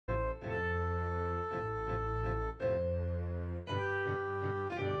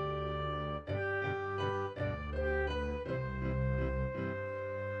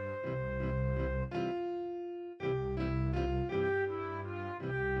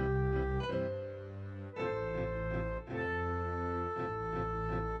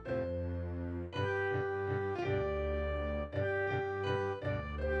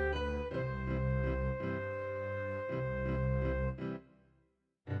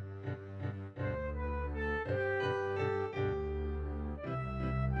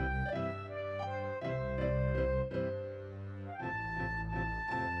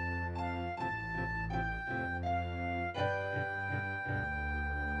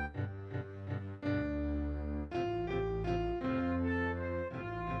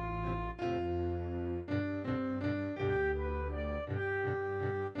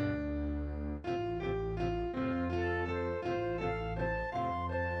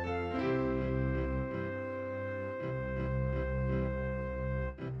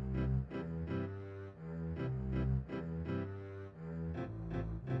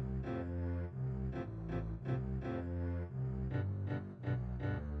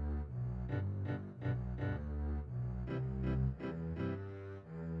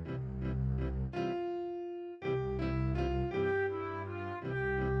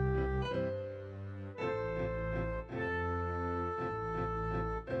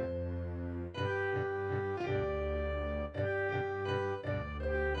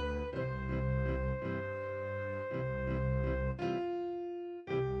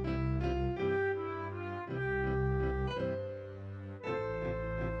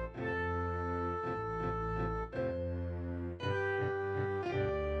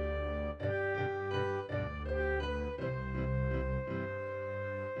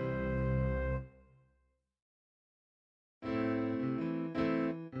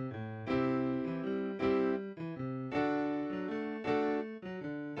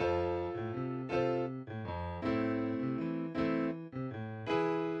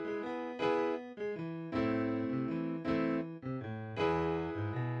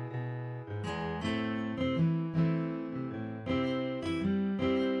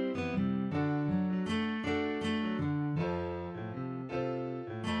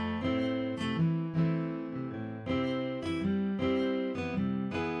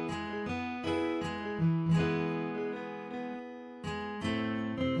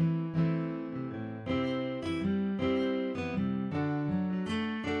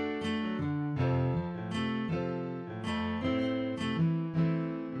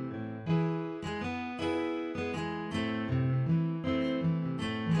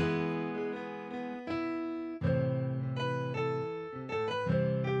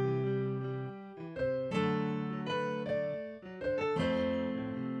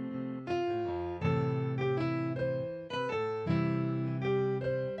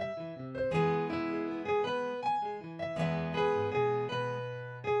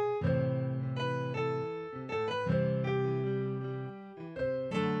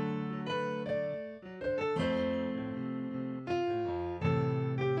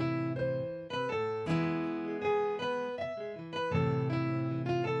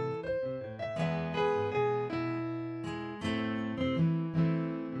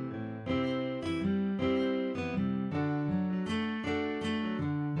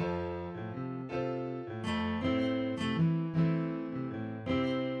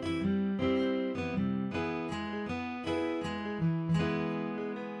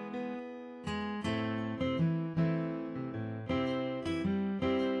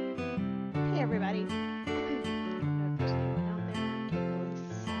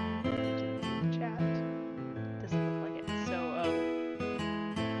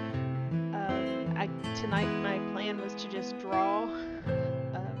tonight my plan was to just draw,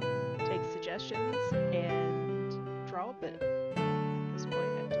 take suggestions, and draw, but at this point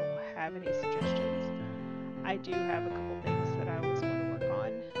I don't have any suggestions. I do have a couple things that I was going to work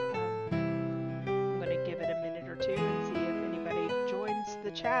on. I'm going to give it a minute or two and see if anybody joins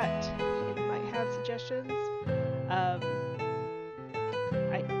the chat and might have suggestions. Um,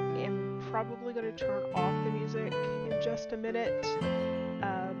 I am probably going to turn off the music in just a minute.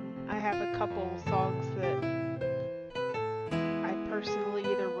 I have a couple songs that I personally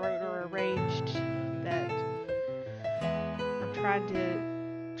either wrote or arranged that I'm trying to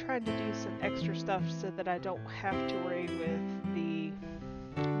do some extra stuff so that I don't have to worry with the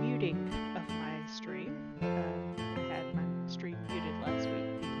muting of my stream. I had my stream muted last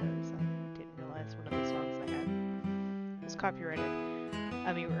week because I didn't realize one of the songs I had was copyrighted.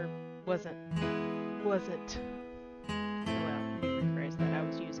 I mean, or wasn't. Well, let me rephrase that. I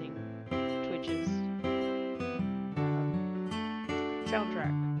was using Twitch's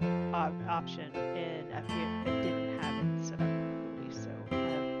soundtrack option, and I didn't have it set up properly, so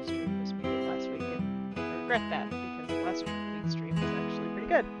the stream was muted last week, and I regret that because last week's stream was actually pretty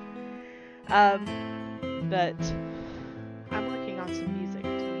good. But I'm working on some music to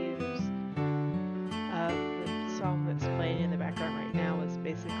use. The song that's playing in the background right now is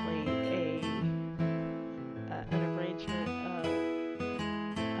basically an arrangement of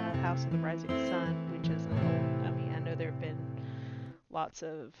House of the Rising Sun, which is an old. I mean, I know there have been lots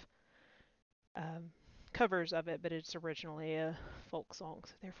of covers of it, but it's originally a folk song,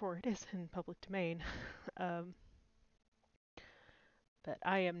 so therefore it is in public domain. um, but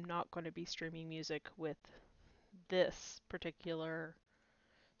I am not going to be streaming music with this particular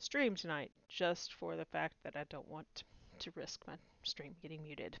stream tonight, just for the fact that I don't want to risk my stream getting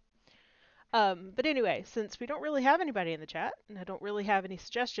muted. But anyway, since we don't really have anybody in the chat, and I don't really have any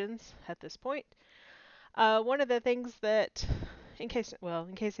suggestions at this point, one of the things that, in case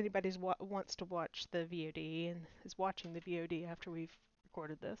anybody wants to watch the VOD and is watching the VOD after we've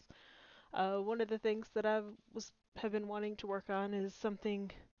recorded this, one of the things that have been wanting to work on is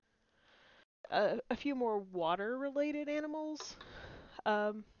something, a few more water-related animals.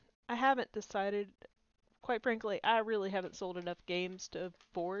 I haven't decided. Quite frankly, I really haven't sold enough games to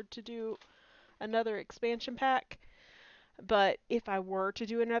afford to do another expansion pack. But if I were to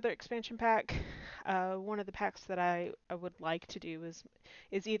do another expansion pack, one of the packs that I would like to do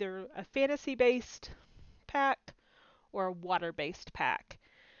is either a fantasy-based pack or a water-based pack.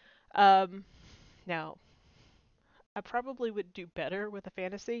 Now, I probably would do better with a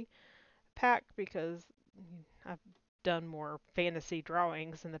fantasy pack because I've done more fantasy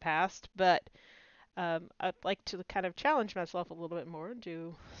drawings in the past, but I'd like to kind of challenge myself a little bit more and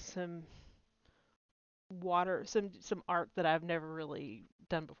do some some art that I've never really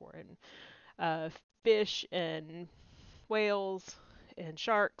done before. And fish and whales and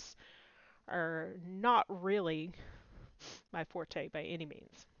sharks are not really my forte by any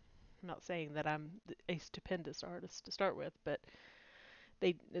means. I'm not saying that I'm a stupendous artist to start with, but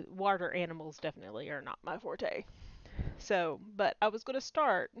water animals definitely are not my forte. So, but I was going to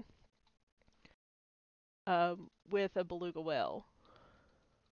start with a beluga whale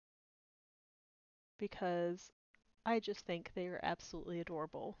because I just think they are absolutely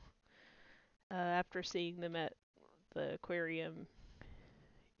adorable. After seeing them at the aquarium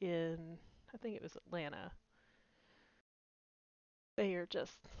in, I think it was Atlanta, they are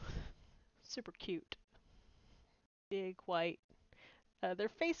just super cute. Big, white. Their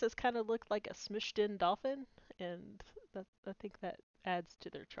faces kind of look like a smushed in dolphin, and I think that adds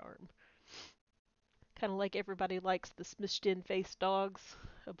to their charm. Kind of like everybody likes the smushed in face dogs.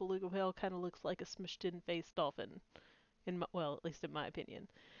 A beluga whale kind of looks like a smushed in face dolphin, well, at least in my opinion.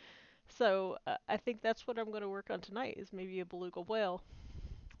 So I think that's what I'm going to work on tonight, is maybe a beluga whale.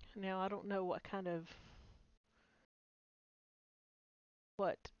 Now I don't know what kind of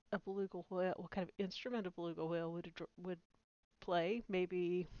what kind of instrument a beluga whale would play.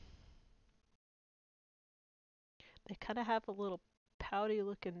 Maybe they kind of have a little pouty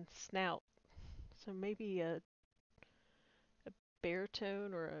looking snout, so maybe a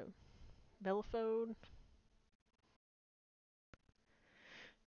baritone or a mellophone.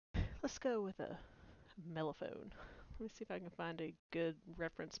 Let's go with a mellophone. Let me see if I can find a good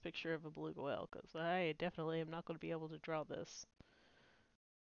reference picture of a beluga whale, because I definitely am not going to be able to draw this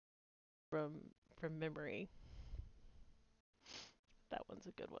from memory. That one's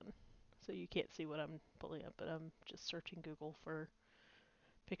a good one. So you can't see what I'm pulling up, but I'm just searching Google for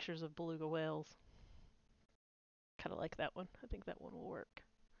pictures of beluga whales. Kind of like that one. I think that one will work.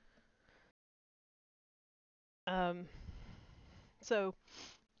 Um, so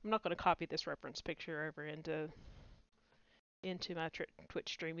I'm not going to copy this reference picture over into my Twitch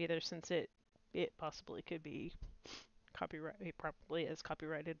stream either, since it possibly could be copyright. It probably is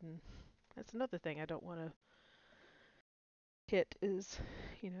copyrighted, and that's another thing I don't want to hit is,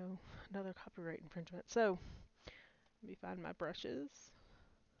 another copyright infringement. So let me find my brushes.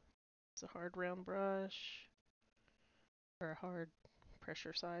 It's a hard round brush or a hard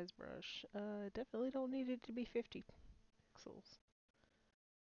pressure size brush. Definitely don't need it to be 50 pixels.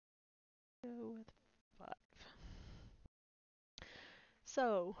 Go with 5.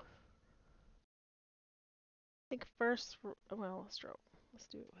 So I think first, well, let's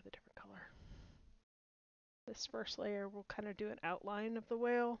do it with a different color. This first layer, we'll kind of do an outline of the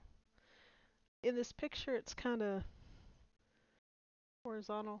whale. In this picture, it's kind of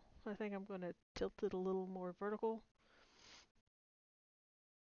horizontal. I think I'm going to tilt it a little more vertical.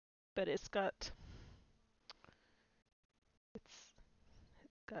 But it's got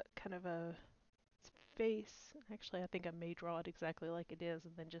kind of a face. Actually, I think I may draw it exactly like it is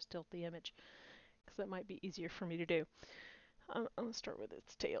and then just tilt the image, because that might be easier for me to do. I'm going to start with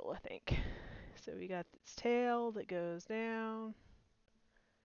its tail, I think. So we got its tail that goes down,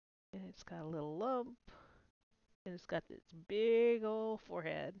 and it's got a little lump, and it's got this big old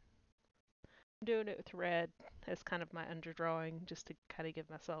forehead. I'm doing it with red as kind of my underdrawing, just to kind of give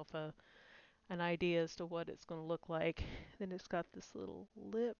myself an idea as to what it's going to look like. Then it's got this little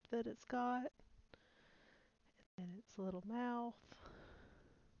lip that it's got, and its little mouth.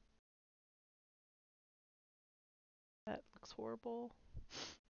 That looks horrible.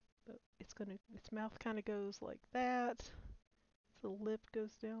 But its mouth kind of goes like that. Its little lip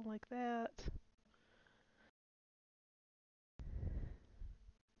goes down like that.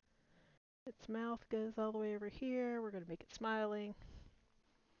 Its mouth goes all the way over here. We're going to make it smiling.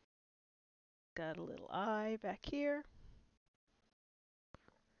 Got a little eye back here.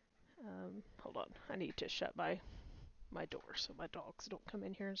 Hold on. I need to shut my door so my dogs don't come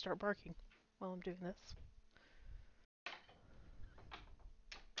in here and start barking while I'm doing this.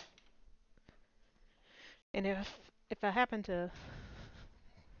 And if I happen to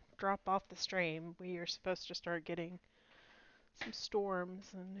drop off the stream, we are supposed to start getting some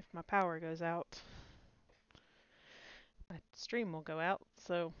storms, and if my power goes out, my stream will go out.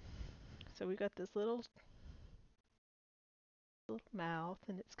 So we got this little mouth,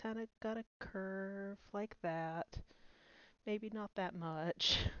 and it's kind of got a curve like that. Maybe not that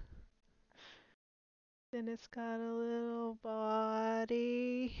much. Then it's got a little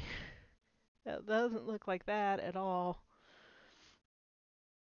body. That doesn't look like that at all.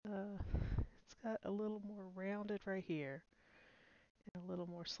 It's got a little more rounded right here, and a little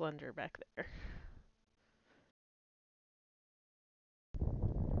more slender back there.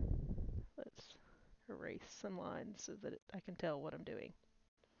 Let's erase some lines so that I can tell what I'm doing.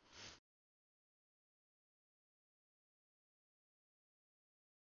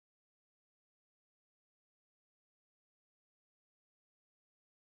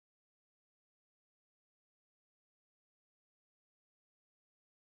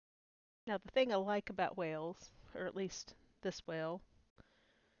 Now, the thing I like about whales, or at least this whale, I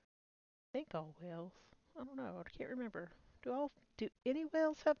think all whales, I don't know, I can't remember. Do any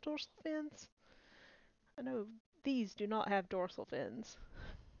whales have dorsal fins? I know these do not have dorsal fins.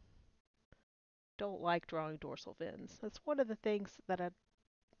 Don't like drawing dorsal fins. That's one of the things that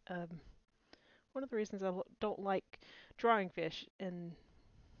one of the reasons I don't like drawing fish and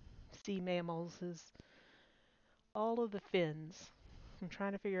sea mammals is all of the fins. I'm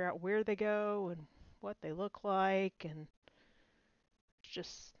trying to figure out where they go and what they look like, and it's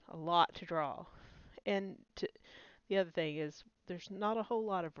just a lot to draw. And the other thing is there's not a whole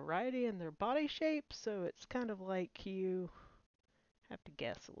lot of variety in their body shape, so it's kind of like you have to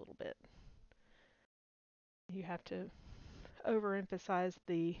guess a little bit. You have to overemphasize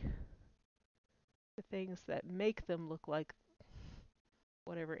the things that make them look like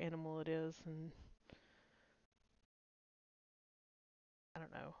whatever animal it is, and I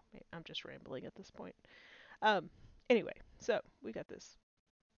don't know. I'm just rambling at this point. Anyway, so we got this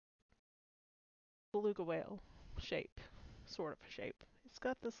beluga whale shape, sort of shape. It's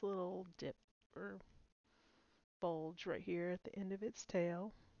got this little dip or bulge right here at the end of its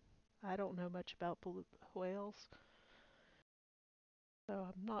tail. I don't know much about beluga whales, so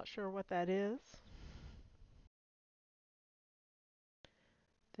I'm not sure what that is.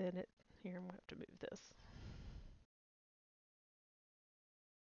 Here I'm going to have to move this.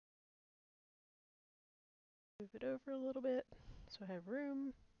 Move it over a little bit so I have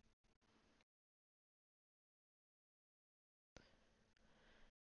room.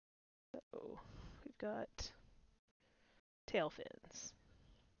 So we've got tail fins.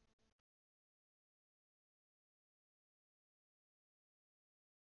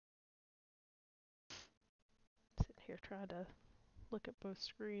 here trying to look at both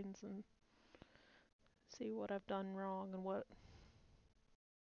screens and see what I've done wrong and what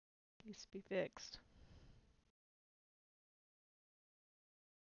needs to be fixed.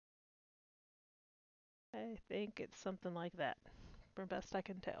 I think it's something like that, from best I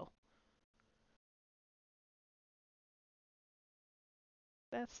can tell.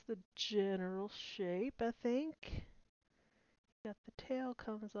 That's the general shape, I think. You got the tail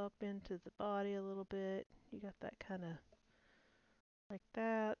comes up into the body a little bit. You got that kind of like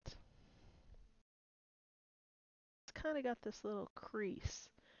that. It's kind of got this little crease,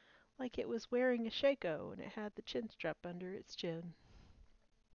 like it was wearing a shako and it had the chin strap under its chin.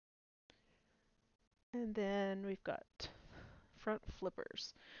 And then we've got front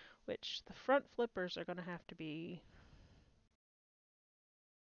flippers, which the front flippers are going to have to be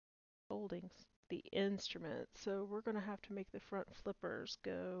holding the instrument. So we're going to have to make the front flippers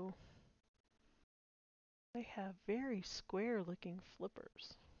go. They have very square looking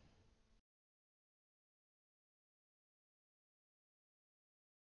flippers.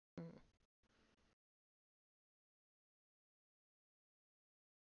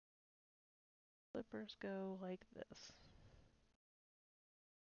 Flippers go like this.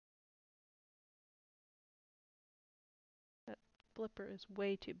 That flipper is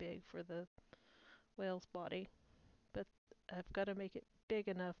way too big for the whale's body, but I've got to make it big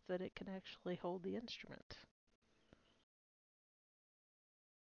enough that it can actually hold the instrument.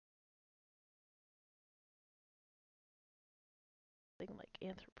 Something like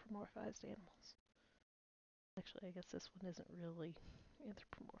anthropomorphized animals. Actually, I guess this one isn't really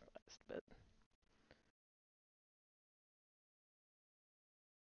anthropomorphized, but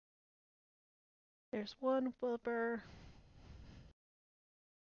there's one flipper.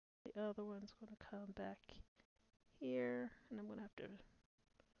 The other one's going to come back here, and I'm going to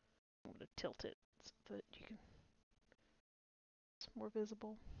tilt it so that you can, it's more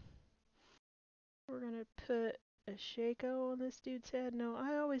visible. We're going to put a shako on this dude's head. No,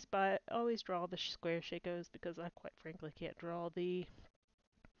 I always draw the square shakos because I quite frankly can't draw the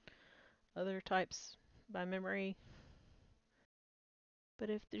other types by memory. But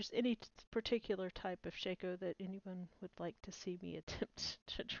if there's any particular type of shako that anyone would like to see me attempt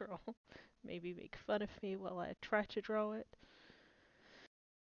to draw, maybe make fun of me while I try to draw it.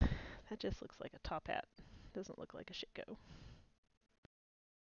 That just looks like a top hat. Doesn't look like a shako.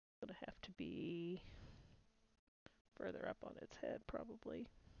 Gonna have to be further up on its head, probably.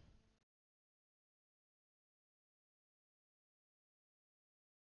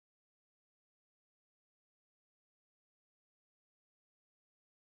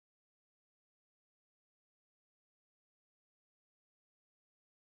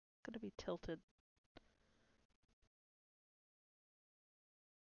 Gonna be tilted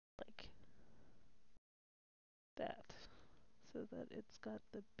like that, so that it's got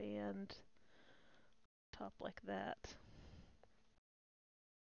the band top like that.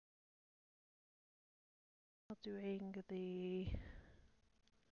 Doing the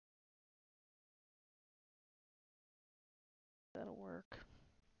that'll work.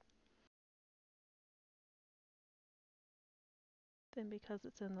 Then because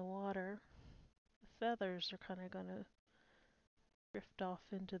it's in the water, the feathers are kind of gonna drift off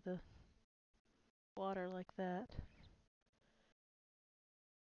into the water like that.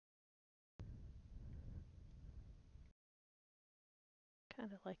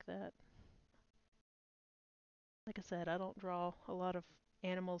 Kind of like that. Like I said, I don't draw a lot of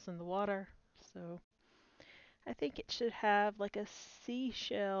animals in the water, so I think it should have like a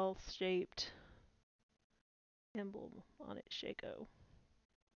seashell shaped emblem on its shako.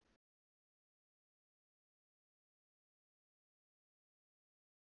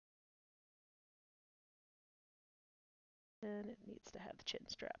 Then it needs to have the chin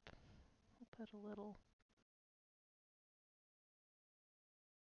strap. I'll put a little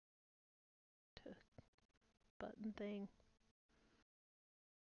button thing.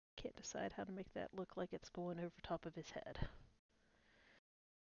 Can't decide how to make that look like it's going over top of his head.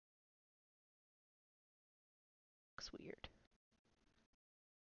 Looks weird.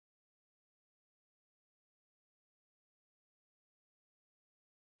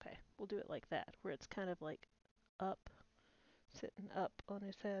 Okay, we'll do it like that, where it's kind of like up, sitting up on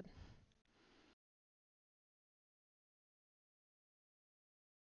his head.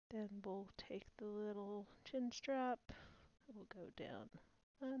 Then we'll take the little chin strap, we'll go down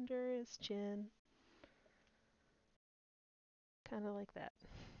under his chin, kind of like that.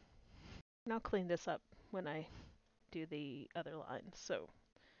 And I'll clean this up when I do the other lines. So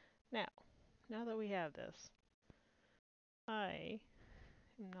now that we have this, I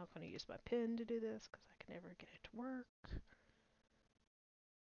am not going to use my pen to do this because I can never get it to work. I'm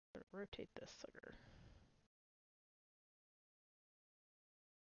gonna rotate this sucker.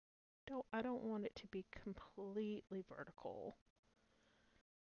 I don't want it to be completely vertical.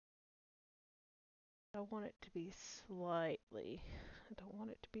 I want it to be slightly. I don't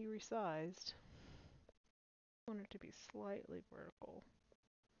want it to be resized. I want it to be slightly vertical.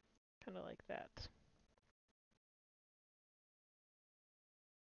 Kind of like that.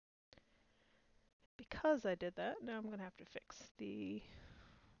 Because I did that, now I'm going to have to fix the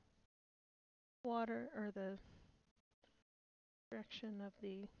water or the direction of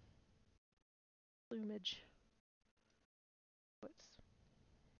the plumage. What's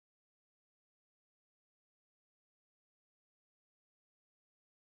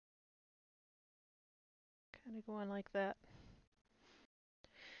kind of going like that.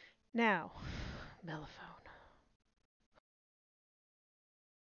 Now, mellophone.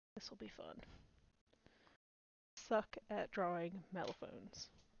 This will be fun. Suck at drawing mellophones.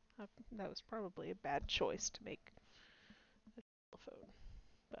 That was probably a bad choice to make a mellophone.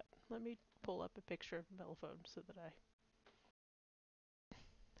 But let me pull up a picture of a mellophone so that I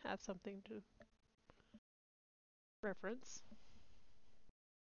have something to reference.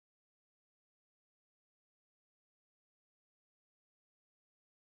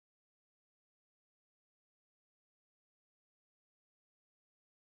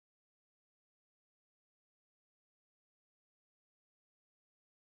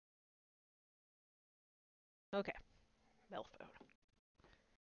 Okay, mellophone.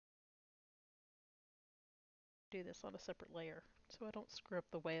 Do this on a separate layer so I don't screw up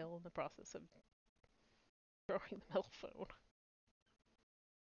the whale in the process of drawing the mellophone.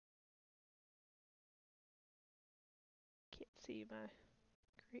 Can't see my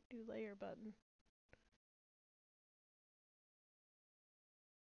create new layer button.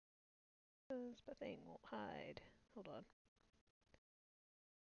 Because my thing won't hide. Hold on.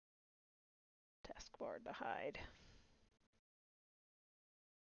 Taskbar to hide.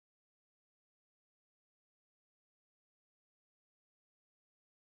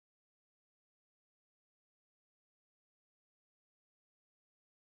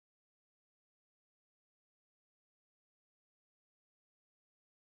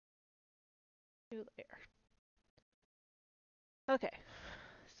 New layer. Okay,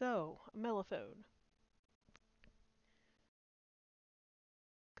 so a mellophone.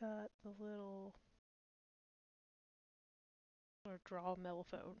 Got the little or draw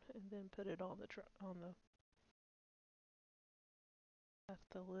mellophone and then put it on the got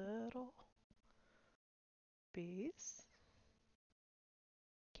the little piece.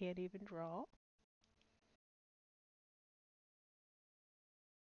 Can't even draw.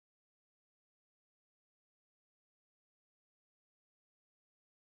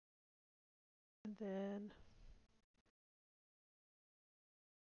 And then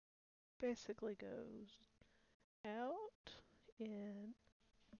basically goes out in.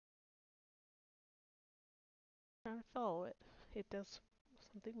 Trying to follow it. It does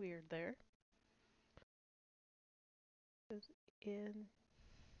something weird there. Goes in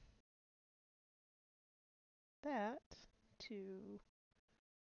that to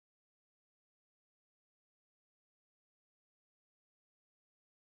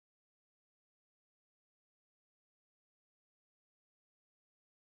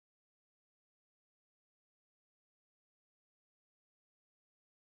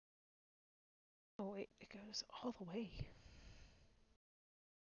oh wait, it goes all the way.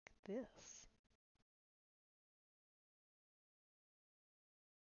 Like this.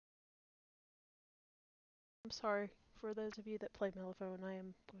 I'm sorry for those of you that play mellophone. I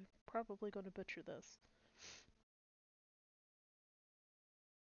am probably going to butcher this.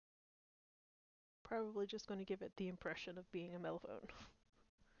 Probably just going to give it the impression of being a mellophone.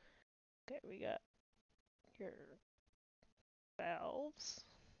 Okay, we got your valves.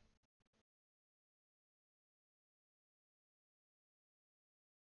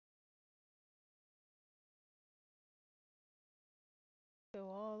 Go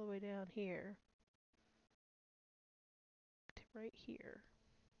all the way down here to right here.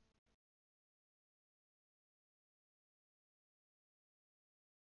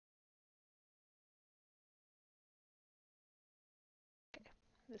 Okay,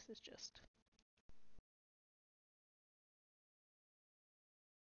 this is just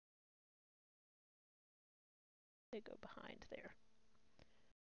they go behind there.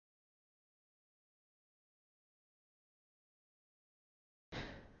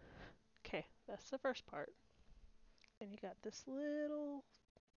 Okay, that's the first part. And you got this little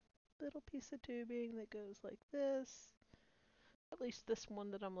piece of tubing that goes like this. At least this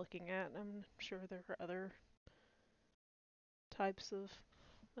one that I'm looking at. I'm sure there are other types of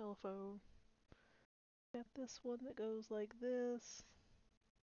mellophone. Got this one that goes like this.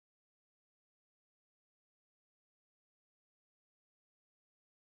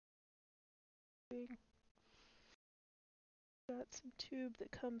 Got some tube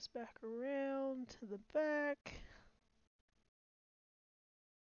that comes back around to the back.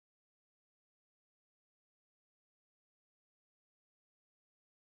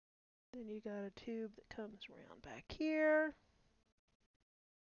 Then you got a tube that comes around back here.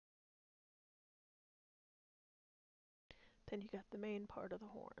 Then you got the main part of the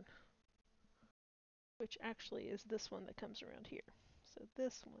horn, which actually is this one that comes around here. So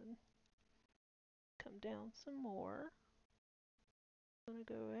this one, come down some more. I'm gonna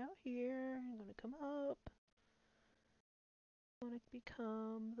go out here, I'm gonna come up. I'm gonna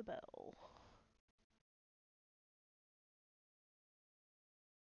become the bell.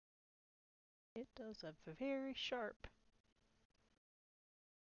 It does a very sharp.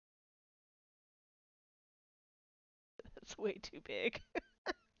 That's way too big.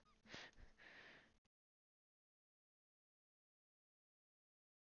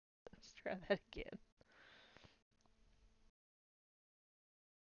 Let's try that again.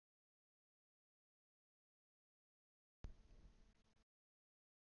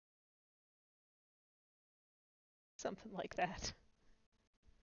 Something like that.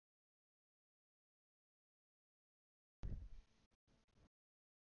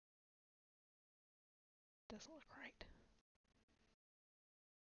 Doesn't look right.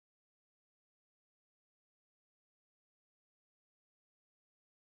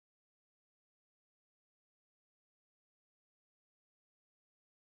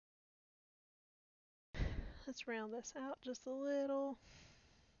 Let's round this out just a little.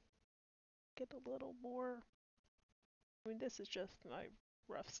 Get a little more. I mean, this is just my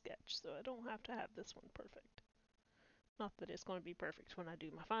rough sketch, so I don't have to have this one perfect. Not that it's going to be perfect when I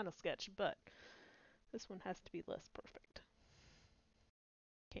do my final sketch, but this one has to be less perfect.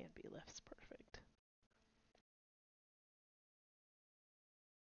 Can be less perfect.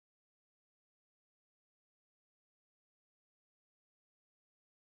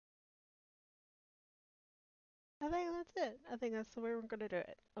 I think that's it. I think that's the way we're going to do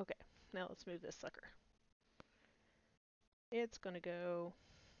it. Okay, now let's move this sucker. It's going to go.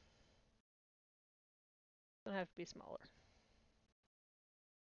 It's going to have to be smaller.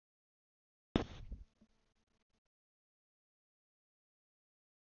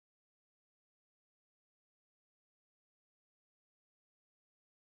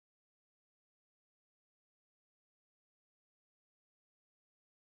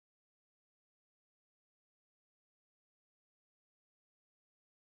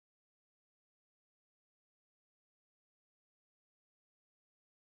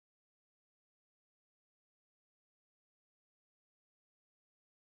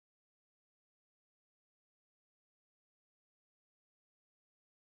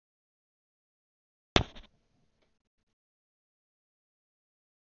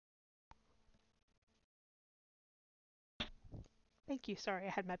 Thank you. Sorry, I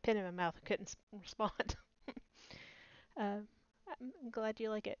had my pen in my mouth and couldn't respond. I'm glad you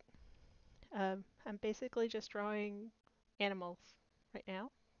like it. I'm basically just drawing animals right now,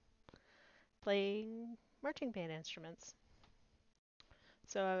 playing marching band instruments.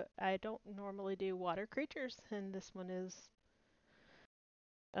 So I don't normally do water creatures, and this one is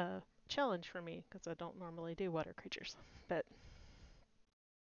a challenge for me because I don't normally do water creatures. But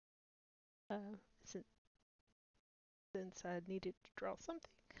uh, since, since I needed to draw something,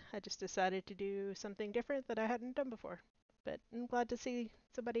 I just decided to do something different that I hadn't done before. But I'm glad to see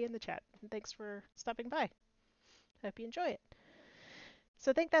somebody in the chat. And thanks for stopping by. Hope you enjoy it.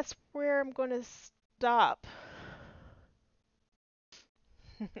 So I think that's where I'm going to stop.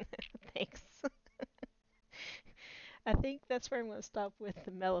 Thanks. I think that's where I'm going to stop with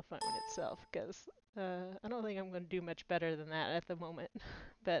the mellophone itself because I don't think I'm going to do much better than that at the moment.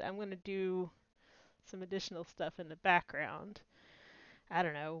 But I'm going to do some additional stuff in the background. I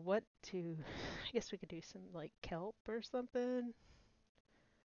don't know what to. I guess we could do some like kelp or something.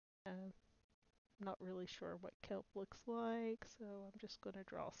 I'm not really sure what kelp looks like, so I'm just going to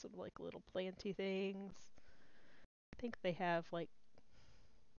draw some like little planty things. I think they have like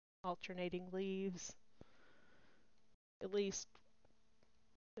alternating leaves. At least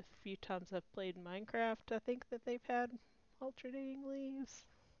a few times I've played Minecraft, I think that they've had alternating leaves.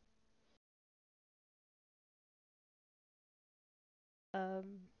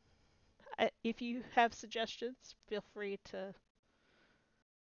 Um, if you have suggestions, feel free to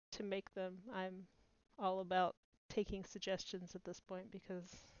make them. I'm all about taking suggestions at this point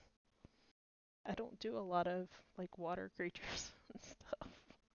because I don't do a lot of like water creatures and stuff.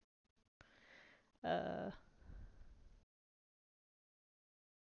 Uh,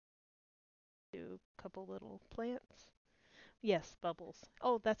 do a couple little plants. Yes, bubbles.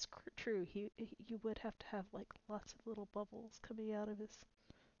 Oh, that's true. You would have to have like lots of little bubbles coming out of his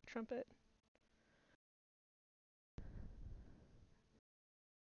trumpet.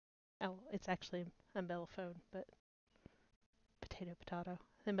 Oh, it's actually a mellophone, but potato potato.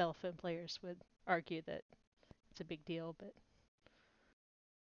 The mellophone players would argue that it's a big deal, but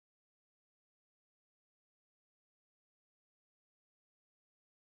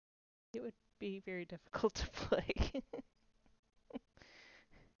it would be very difficult to play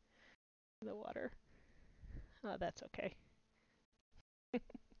in the water. Oh, that's okay.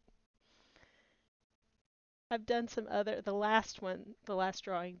 I've done some other. The last one, the last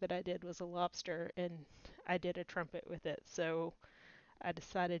drawing that I did was a lobster, and I did a trumpet with it. So I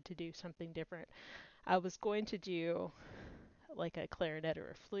decided to do something different. I was going to do like a clarinet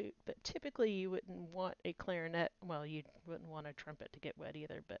or a flute, but typically you wouldn't want a clarinet. Well, you wouldn't want a trumpet to get wet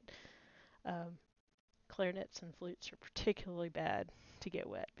either, but um, clarinets and flutes are particularly bad to get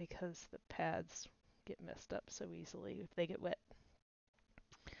wet because the pads get messed up so easily if they get wet.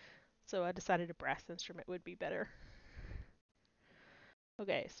 So I decided a brass instrument would be better.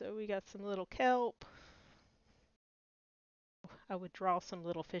 Okay, so we got some little kelp. I would draw some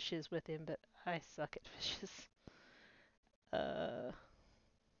little fishes with him, but I suck at fishes. Uh,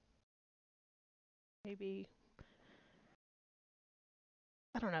 maybe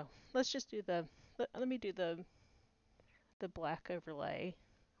I don't know. Let's just do the. Let me do the black overlay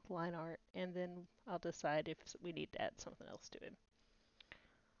line art, and then I'll decide if we need to add something else to him.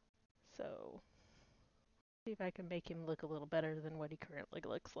 So see if I can make him look a little better than what he currently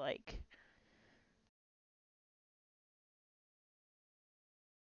looks like.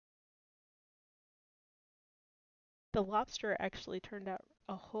 The lobster actually turned out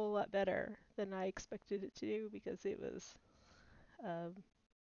a whole lot better than I expected it to do because it was,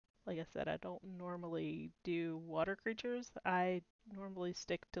 like I said, I don't normally do water creatures. I normally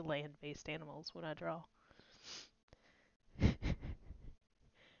stick to land-based animals when I draw.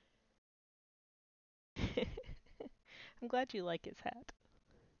 I'm glad you like his hat.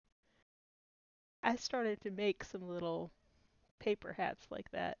 I started to make some little paper hats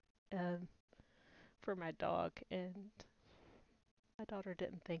like that um, for my dog, and my daughter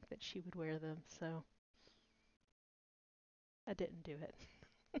didn't think that she would wear them, so I didn't do it.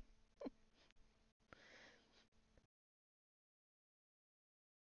 I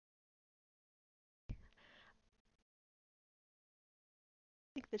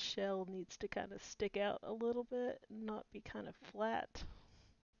think the shell needs to kind of stick out a little bit, and not be kind of flat.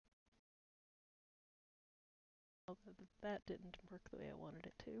 Although that didn't work the way I wanted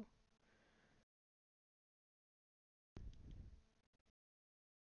it to.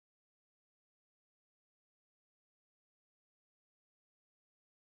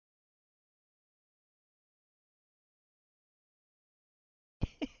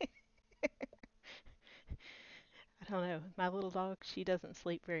 I don't know. My little dog, she doesn't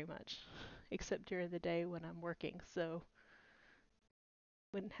sleep very much, except during the day when I'm working, so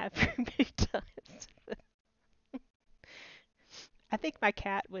wouldn't have very many times. I think my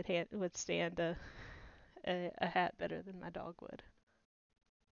cat would stand a hat better than my dog would.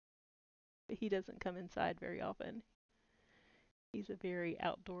 But he doesn't come inside very often. He's a very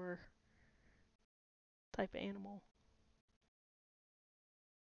outdoor type of animal.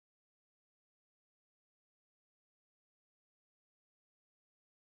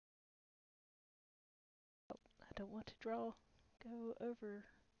 I don't want to go over,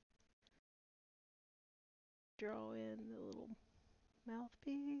 draw in the little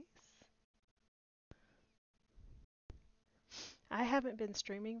mouthpiece. I haven't been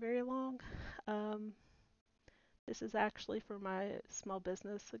streaming very long. Um, this is actually for my small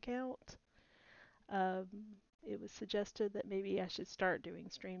business account. Um, it was suggested that maybe I should start doing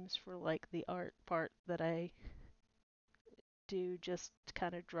streams for like the art part that I do, just to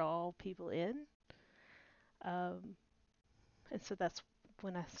kind of draw people in. Um, and so that's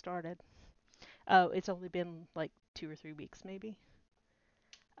when I started. Oh, it's only been like 2 or 3 weeks maybe.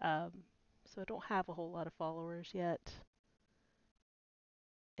 Um, so I don't have a whole lot of followers yet,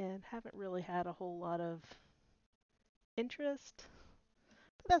 and haven't really had a whole lot of interest.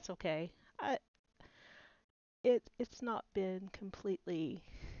 But that's okay. It's not been completely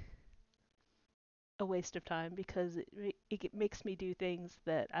a waste of time because it makes me do things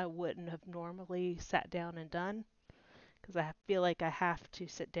that I wouldn't have normally sat down and done, because I feel like I have to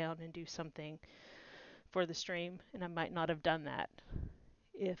sit down and do something for the stream, and I might not have done that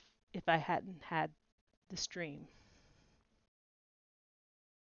if I hadn't had the stream.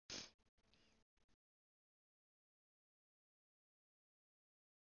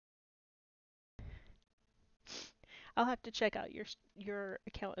 I'll have to check out your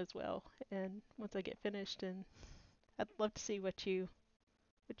account as well, and once I get finished, and I'd love to see what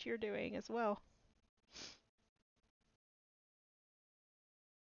you're doing as well.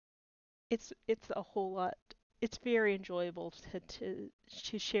 It's a whole lot. It's very enjoyable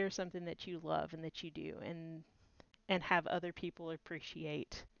to share something that you love and that you do, and have other people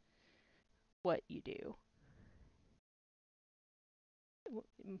appreciate what you do.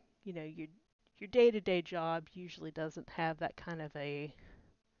 You know, your day-to-day job usually doesn't have that kind of a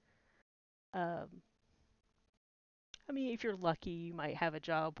um, I mean, if you're lucky, you might have a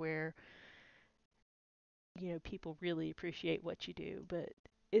job where, people really appreciate what you do, but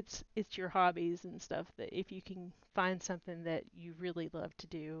it's your hobbies and stuff that if you can find something that you really love to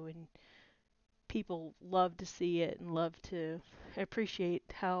do and people love to see it and love to appreciate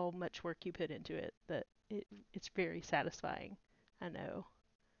how much work you put into it, that it's very satisfying. I know.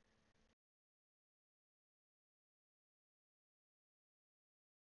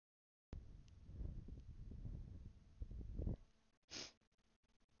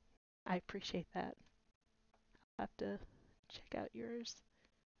 I appreciate that. I'll have to check out yours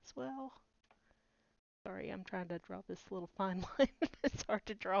as well. Sorry, I'm trying to draw this little fine line. It's hard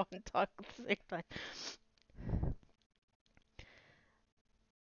to draw and talk at the same time.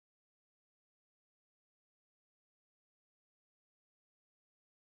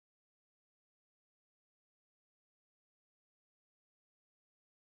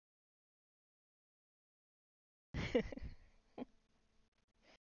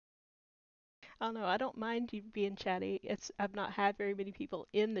 I don't know. I don't mind you being chatty. I've not had very many people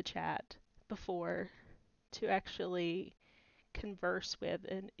in the chat before to actually converse with,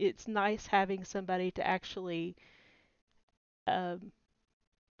 and it's nice having somebody to actually um,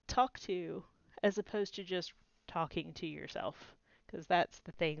 talk to as opposed to just talking to yourself. Because that's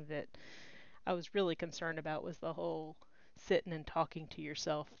the thing that I was really concerned about was the whole sitting and talking to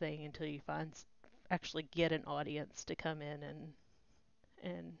yourself thing until you actually get an audience to come in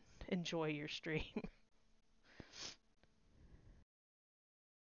and enjoy your stream.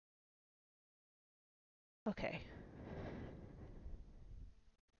 Okay.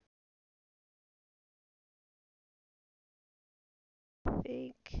 I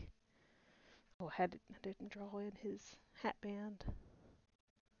think. Oh, I didn't draw in his hat band.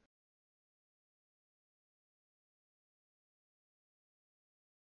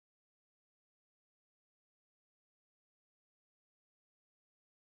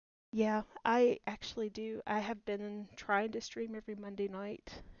 Yeah, I actually do. I have been trying to stream every Monday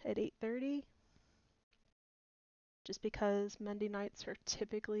night at 8:30 just because Monday nights are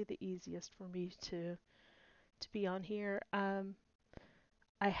typically the easiest for me to be on here.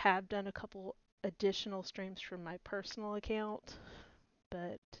 I have done a couple additional streams from my personal account,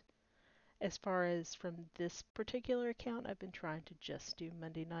 but as far as from this particular account, I've been trying to just do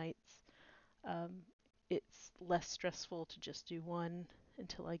Monday nights. Um, it's less stressful to just do one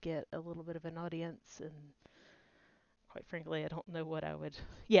until I get a little bit of an audience, and quite frankly, I don't know what I would.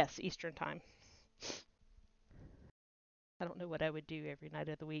 Yes, Eastern time. I don't know what I would do every night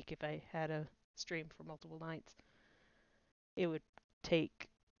of the week if I had a stream for multiple nights. It would take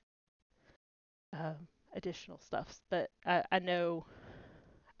additional stuff, but I know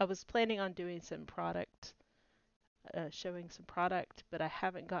I was planning on doing some product, showing some product, but I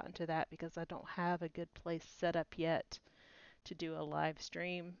haven't gotten to that because I don't have a good place set up yet to do a live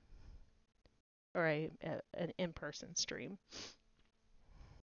stream or an in-person stream.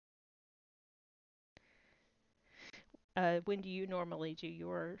 When do you normally do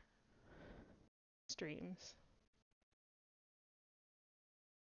your streams?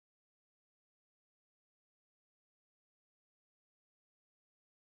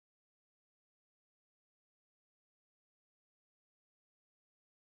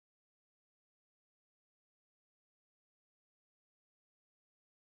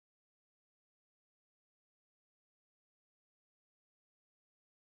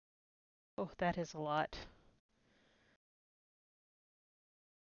 Oh, that is a lot.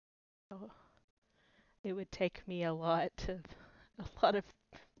 Oh, it would take me a lot of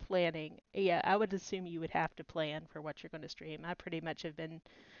planning. Yeah, I would assume you would have to plan for what you're going to stream. I pretty much have been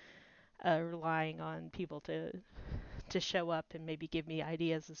relying on people to show up and maybe give me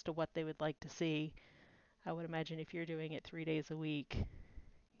ideas as to what they would like to see. I would imagine if you're doing it 3 days a week,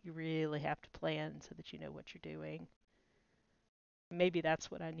 you really have to plan so that you know what you're doing. Maybe that's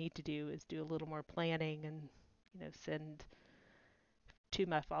what I need to do is do a little more planning and, send to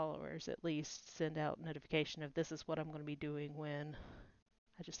my followers at least, send out notification of this is what I'm going to be doing when.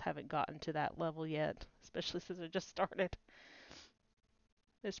 I just haven't gotten to that level yet, especially since I just started.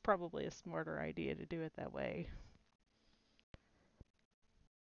 It's probably a smarter idea to do it that way.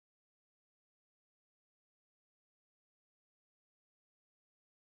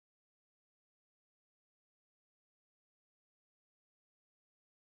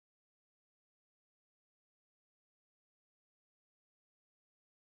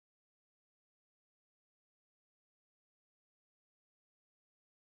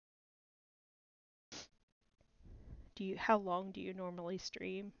 How long do you normally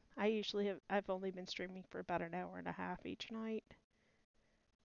stream? I've only been streaming for about an hour and a half each night.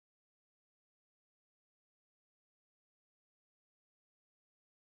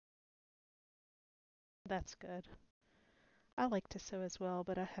 That's good. I like to sew as well,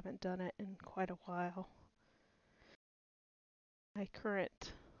 but I haven't done it in quite a while. My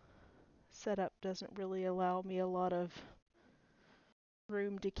current setup doesn't really allow me a lot of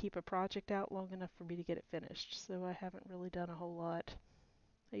room to keep a project out long enough for me to get it finished, so I haven't really done a whole lot.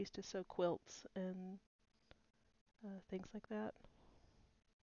 I used to sew quilts and things like that.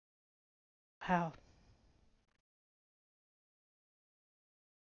 Wow.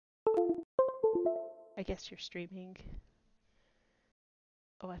 I guess you're streaming.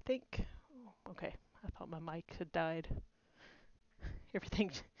 Oh, I think. Oh, okay. I thought my mic had died.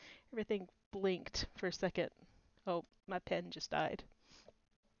 Everything, everything blinked for a second. Oh, my pen just died.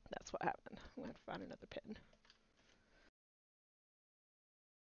 That's what happened. I'm gonna find another pen.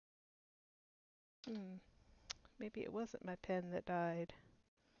 Hmm. Maybe it wasn't my pen that died.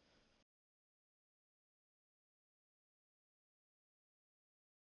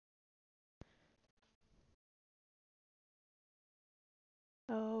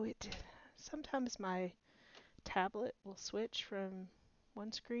 Oh, it did. Sometimes my tablet will switch from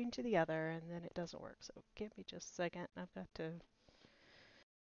one screen to the other and then it doesn't work. So give me just a second. I've got to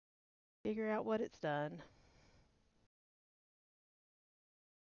figure out what it's done.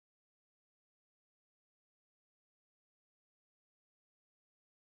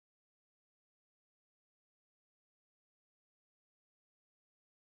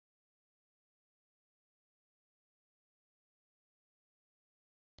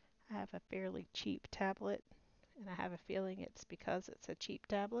 I have a fairly cheap tablet and I have a feeling it's because it's a cheap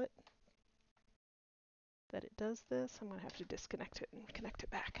tablet that it does this. I'm going to have to disconnect it and connect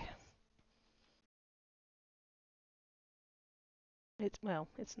it back.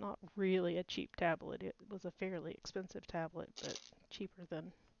 It's not really a cheap tablet. It was a fairly expensive tablet, but cheaper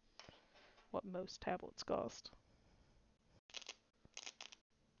than what most tablets cost.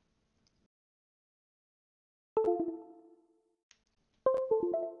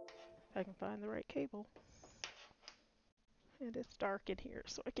 If I can find the right cable. And it's dark in here,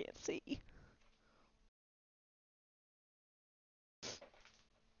 so I can't see.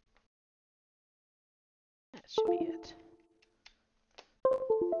 That should be it.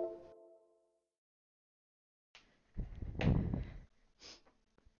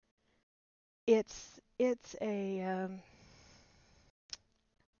 It's a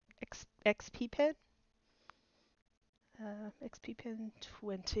XP pen, XP pen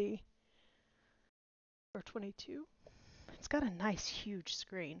 20 or 22. It's got a nice huge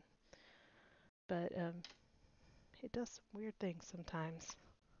screen, but it does some weird things sometimes.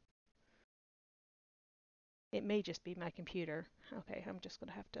 It may just be my computer. Okay, I'm just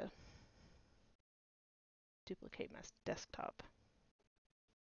gonna have to duplicate my desktop.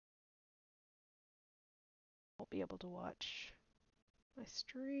 Won't be able to watch my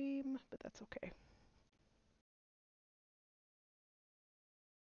stream, but that's okay.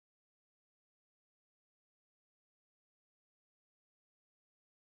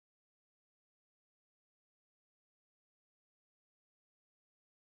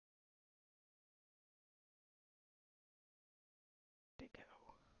 There you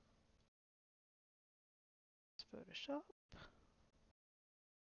go. It's Photoshop.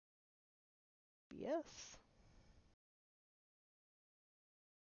 Yes.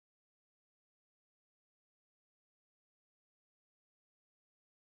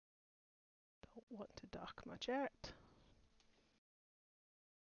 Don't want to dock my chat.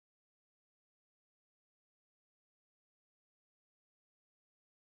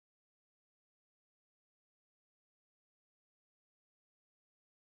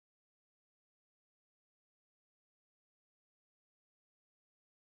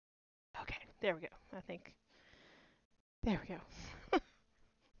 Okay, there we go. I think. There we go.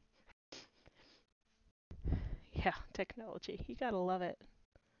 Yeah, technology. You gotta love it.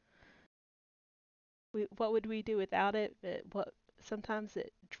 What would we do without it? What sometimes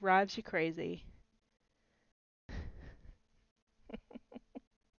it drives you crazy.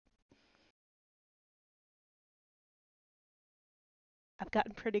 I've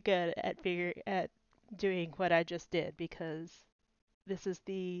gotten pretty good at doing what I just did because this is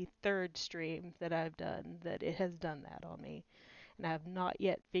the third stream that I've done that it has done that on me, and I have not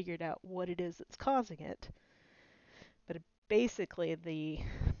yet figured out what it is that's causing it. But basically, the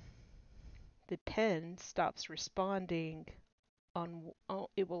pen stops responding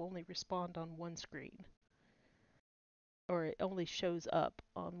it will only respond on one screen, or it only shows up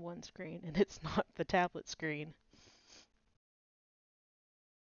on one screen, and it's not the tablet screen.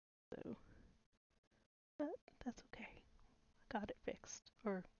 So, but that's okay. I got it fixed,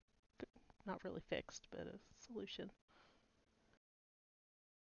 or not really fixed, but a solution.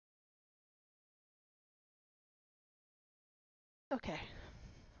 Okay,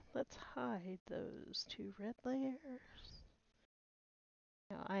 let's hide those two red layers.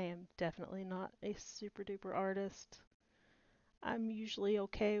 Now, I am definitely not a super duper artist. I'm usually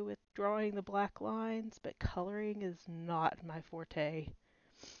okay with drawing the black lines, but coloring is not my forte.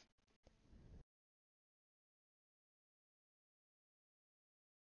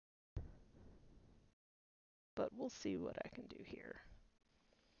 But we'll see what I can do here.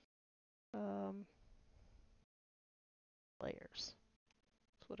 Um, Layers.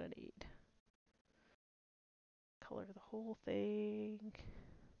 That's what I need. Color the whole thing.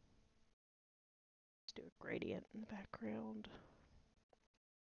 Let's do a gradient in the background.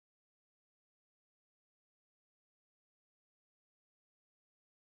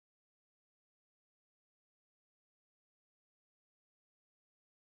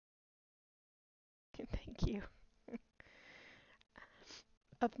 Thank you.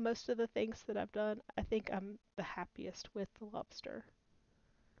 Of most of the things that I've done, I think I'm the happiest with the lobster.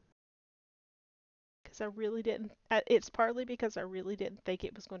 Because I really didn't, it's partly because I really didn't think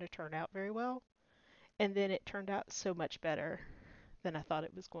it was going to turn out very well. And then it turned out so much better than I thought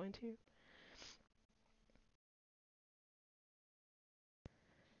it was going to.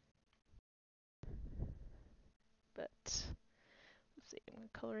 But let's see, I'm going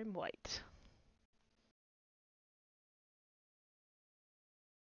to color him white.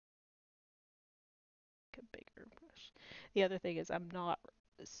 A bigger brush. The other thing is I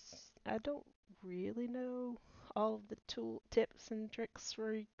don't really know all of the tool tips and tricks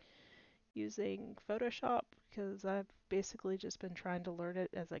for using Photoshop because I've basically just been trying to learn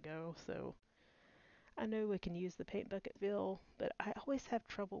it as I go. So I know we can use the paint bucket fill, but I always have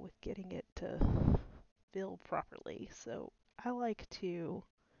trouble with getting it to fill properly. So I like to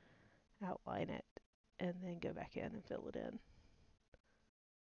outline it and then go back in and fill it in.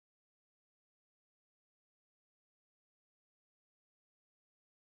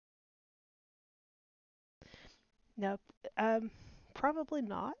 Nope. Probably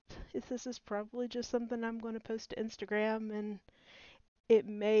not. This is probably just something I'm going to post to Instagram, and I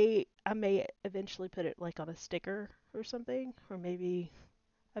may eventually put it like on a sticker or something, or maybe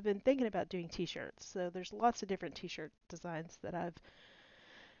I've been thinking about doing t-shirts. So there's lots of different t-shirt designs that I've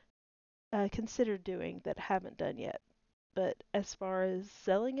considered doing that haven't done yet. But as far as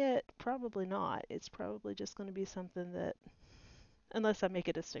selling it, probably not. It's probably just going to be something that, unless I make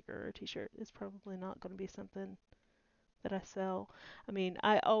it a sticker or a t-shirt, it's probably not going to be something that I sell. I mean,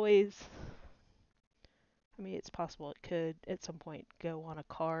 I mean, it's possible it could at some point go on a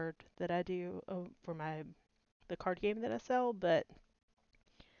card that I do for the card game that I sell, but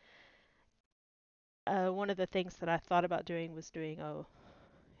one of the things that I thought about doing was doing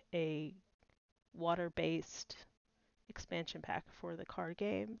a water-based expansion pack for the card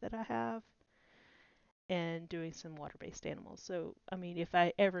game that I have and doing some water-based animals. So, I mean, if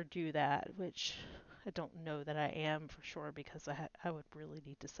I ever do that, which I don't know that I am for sure because I would really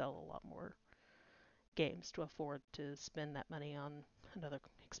need to sell a lot more games to afford to spend that money on another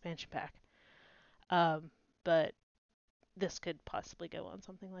expansion pack. Um, but this could possibly go on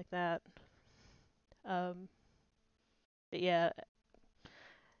something like that. Um, but yeah,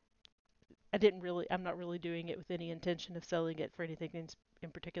 I'm not really doing it with any intention of selling it for anything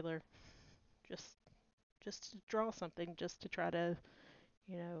in particular. Just, just to draw something, just to try to,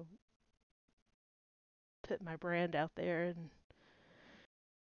 you know, put my brand out there and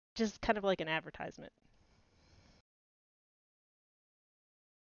just kind of like an advertisement.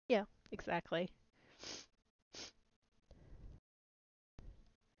 Yeah, exactly.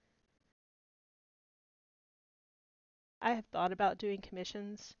 I have thought about doing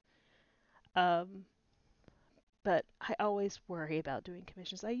commissions, um, but I always worry about doing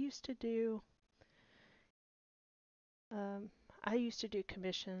commissions. I used to do Um, I used to do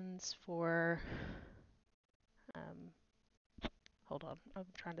commissions for, um, hold on, I'm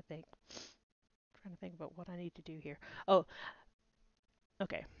trying to think about what I need to do here. Oh,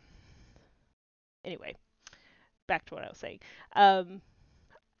 okay. Anyway, back to what I was saying. Um,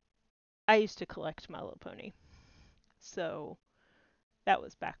 I used to collect My Little Pony. So that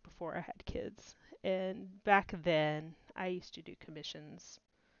was back before I had kids. And back then, I used to do commissions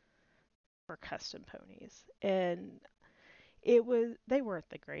for custom ponies. And they weren't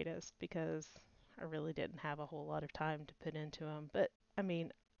the greatest because I really didn't have a whole lot of time to put into them. But I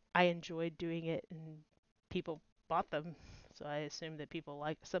mean, I enjoyed doing it and people bought them. So I assumed that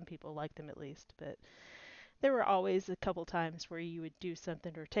some people liked them at least. But there were always a couple times where you would do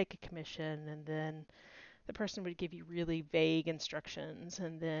something or take a commission and then the person would give you really vague instructions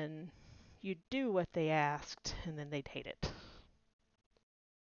and then you'd do what they asked and then they'd hate it.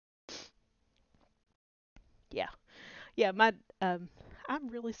 Yeah. Yeah, my I'm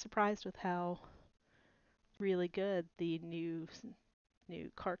really surprised with how really good the new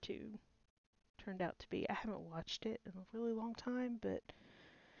cartoon turned out to be. I haven't watched it in a really long time, but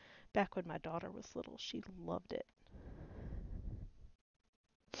back when my daughter was little, she loved it.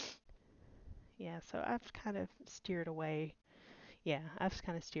 Yeah, so I've kind of steered away. Yeah, I've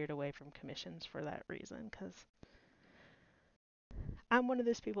kind of steered away from commissions for that reason because I'm one of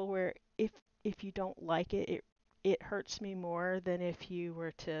those people where if you don't like it, it hurts me more than if you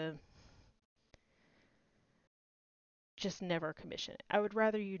were to just never commission it. I would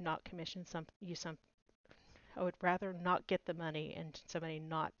rather you not commission some. I would rather not get the money and somebody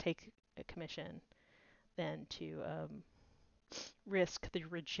not take a commission than to risk the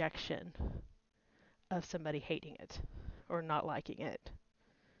rejection of somebody hating it or not liking it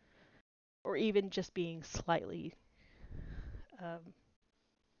or even just being um,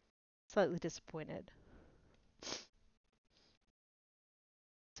 slightly disappointed.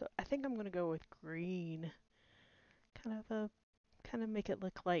 So I think I'm gonna go with green. Kind of a kind of make it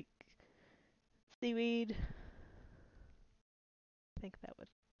look like seaweed. I think that would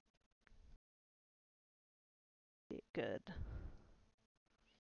be good.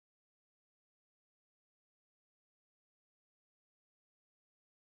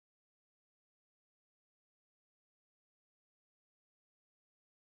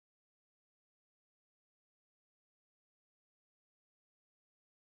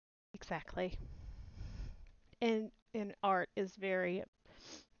 Exactly. And art is very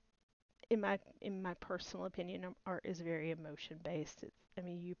in my personal opinion, art is very emotion based. I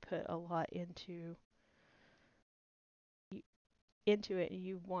mean, you put a lot you, into it, and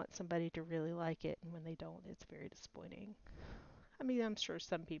you want somebody to really like it, and when they don't, it's very disappointing. I mean, I'm sure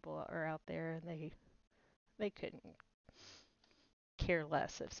some people are out there and they couldn't care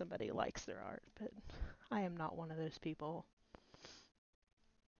less if somebody likes their art, but I am not one of those people.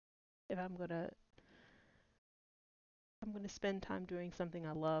 If I'm gonna spend time doing something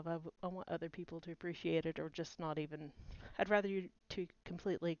I love, I want other people to appreciate it or just not even. I'd rather you to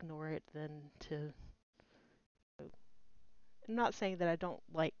completely ignore it than to. I'm not saying that I don't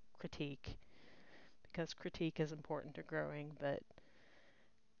like critique because critique is important to growing, but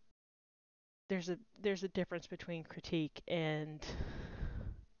there's a difference between critique and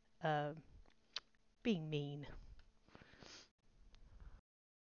uh, being mean.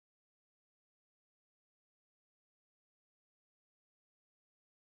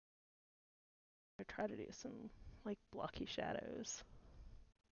 I try to do some like blocky shadows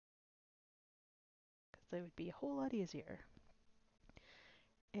because they would be a whole lot easier.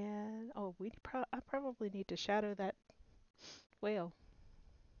 And oh, I probably need to shadow that whale.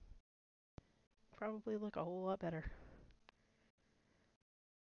 Probably look a whole lot better.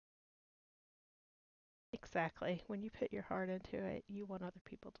 Exactly. When you put your heart into it, you want other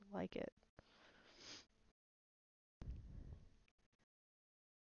people to like it.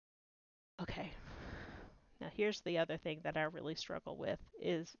 Okay. Now here's the other thing that I really struggle with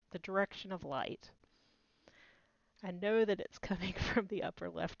is the direction of light. I know that it's coming from the upper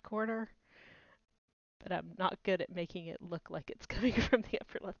left corner, but I'm not good at making it look like it's coming from the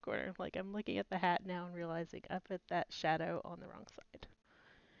upper left corner. Like I'm looking at the hat now and realizing I put that shadow on the wrong side.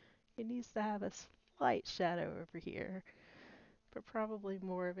 It needs to have a slight shadow over here, but probably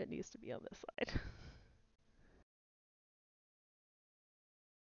more of it needs to be on this side.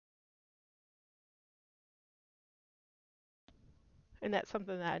 And that's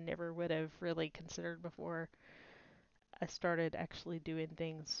something that I never would have really considered before I started actually doing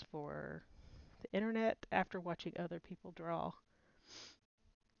things for the internet after watching other people draw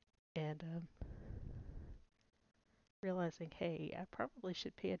and realizing, hey, I probably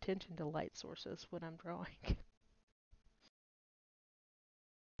should pay attention to light sources when I'm drawing.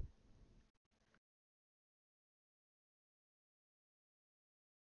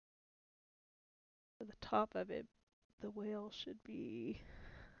 top of it, the whale should be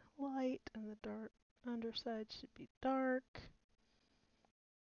light and the dark underside should be dark.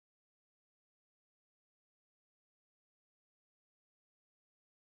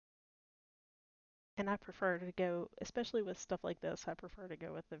 And I prefer to go, especially with stuff like this, I prefer to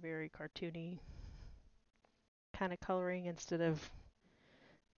go with the very cartoony kind of coloring instead of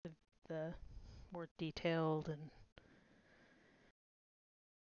the more detailed and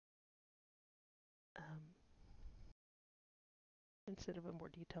um, instead of a more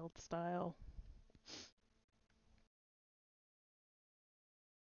detailed style.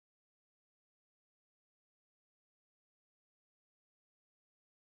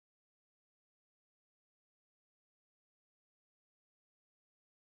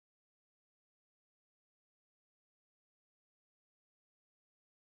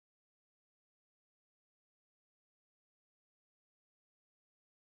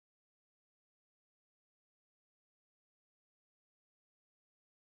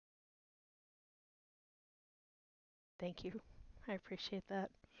 Thank you. I appreciate that.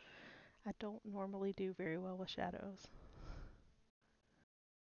 I don't normally do very well with shadows.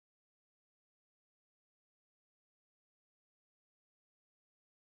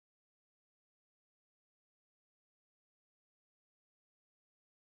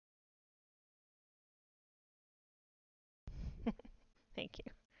 Thank you.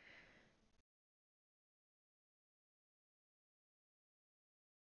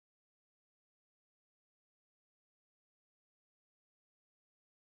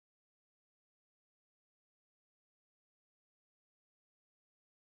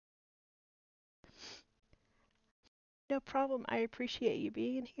 No problem. I appreciate you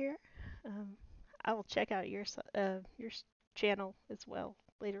being here. Um, I will check out your channel as well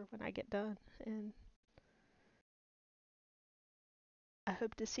later when I get done, and I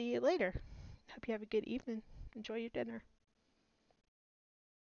hope to see you later. Hope you have a good evening. Enjoy your dinner.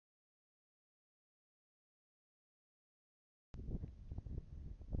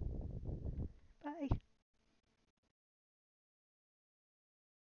 Bye.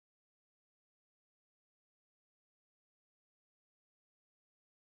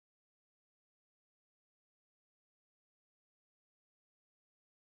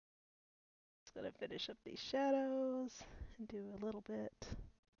 Just gonna finish up these shadows and do a little bit.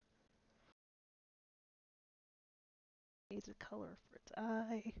 Needs a color for its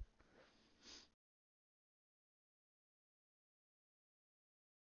eye.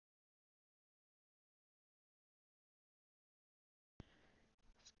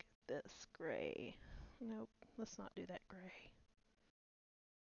 Let's get this gray. Nope, let's not do that gray.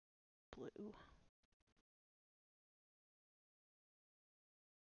 Blue.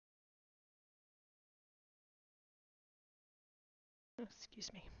 Oh,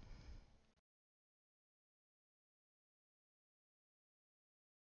 excuse me.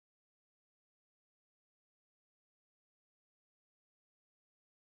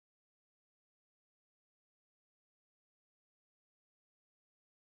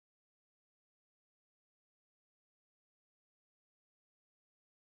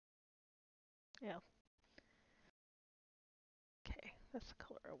 Yeah. Okay, that's the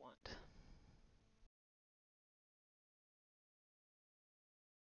color I want.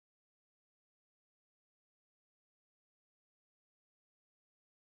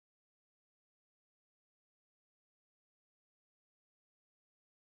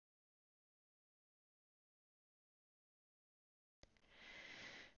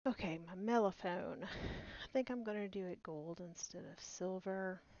 Okay, my mellophone. I think I'm gonna do it gold instead of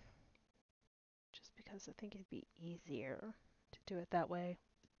silver, just because I think it'd be easier to do it that way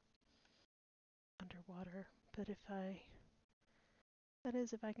underwater. But that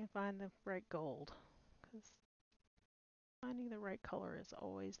is if I can find the right gold, because finding the right color is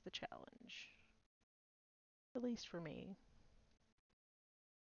always the challenge, at least for me.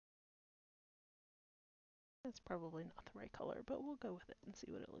 That's probably not the right color, but we'll go with it and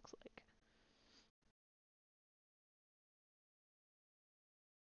see what it looks like.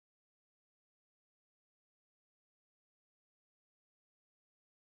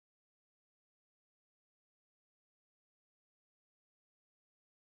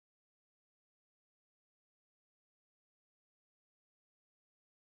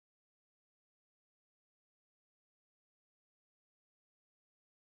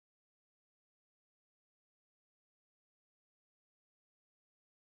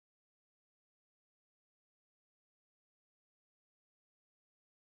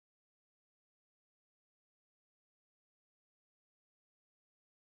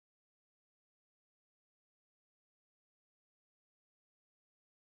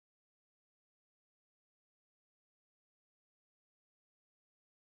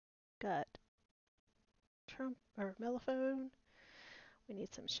 Got Trump or mellophone. We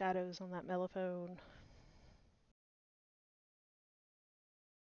need some shadows on that mellophone.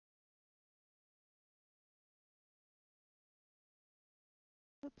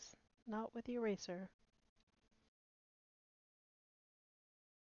 Oops, not with the eraser.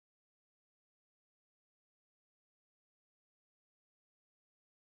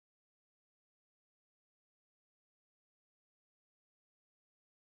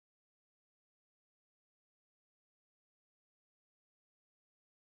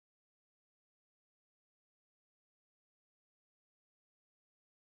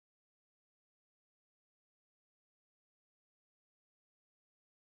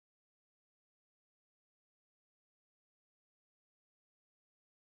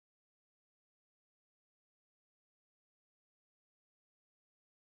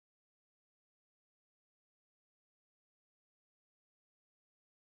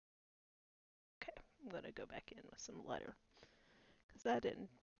 Okay, I'm gonna go back in with some lighter because that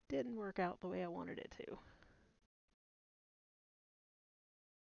didn't work out the way I wanted it to.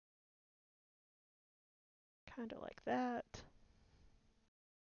 Kind of like that.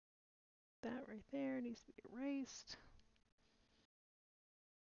 That right there needs to be erased.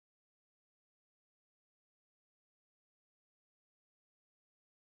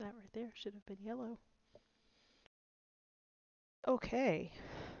 That right there should have been yellow. Okay,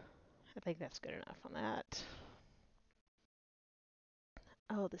 I think that's good enough on that.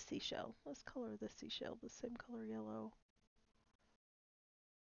 Oh, the seashell. Let's color the seashell the same color yellow.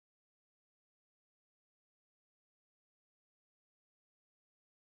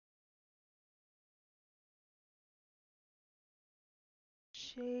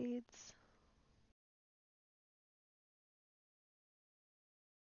 Shades.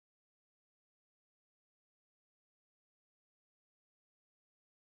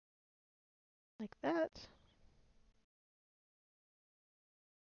 Like that.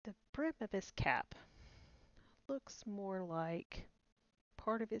 The brim of his cap looks more like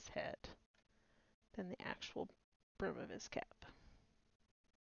part of his head than the actual brim of his cap.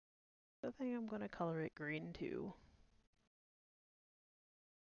 I think I'm going to color it green too.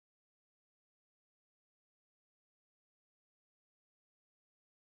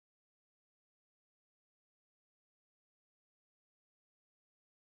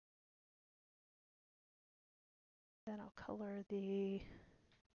 Then I'll color the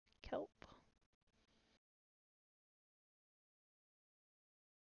kelp.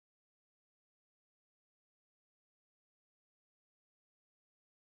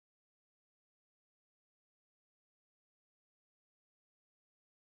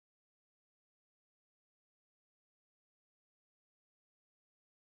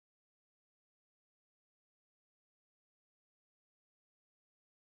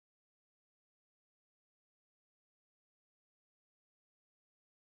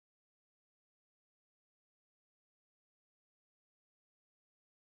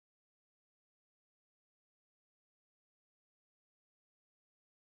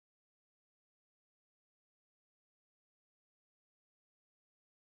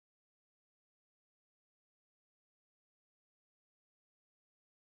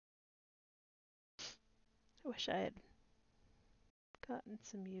 I wish I had gotten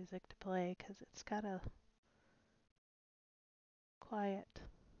some music to play because it's kind of quiet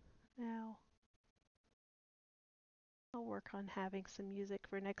now. I'll work on having some music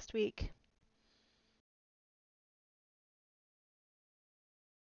for next week.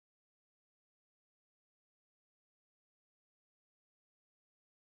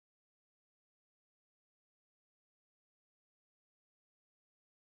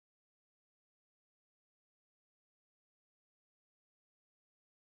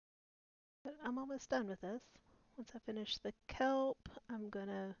 But I'm almost done with this. Once I finish the kelp, I'm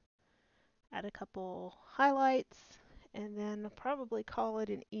gonna add a couple highlights and then I'll probably call it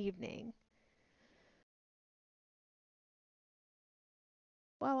an evening.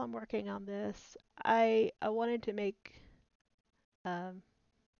 While I'm working on this, I wanted to make um,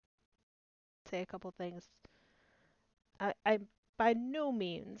 say a couple things. I by no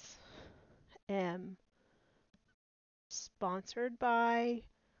means am sponsored by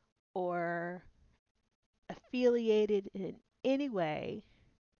or affiliated in any way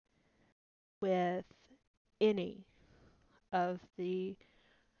with any of the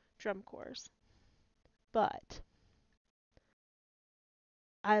drum corps, but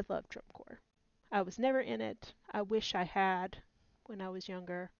I love drum corps. I was never in it. I wish I had when I was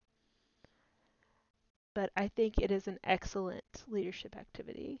younger, but I think it is an excellent leadership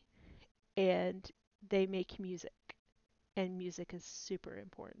activity and they make music and music is super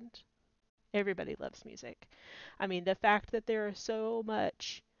important. Everybody loves music. I mean, the fact that there is so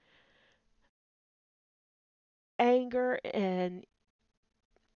much anger and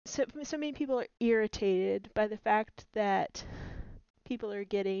so many people are irritated by the fact that people are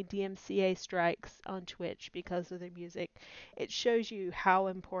getting DMCA strikes on Twitch because of their music. It shows you how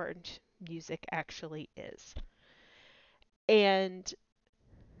important music actually is. And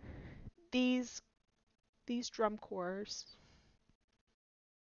these these drum corps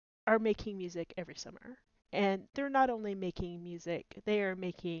are making music every summer. And they're not only making music, they are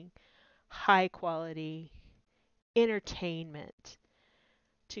making high quality entertainment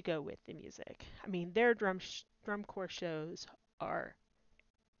to go with the music. I mean, their drum corps shows are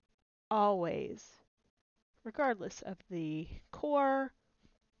always, regardless of the corps,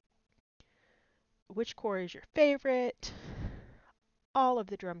 which corps is your favorite, all of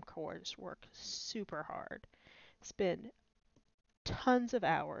the drum corps work super hard, spend tons of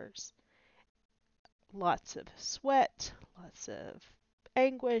hours, lots of sweat, lots of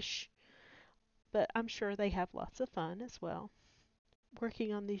anguish, but I'm sure they have lots of fun as well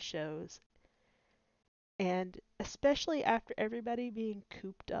working on these shows. And especially after everybody being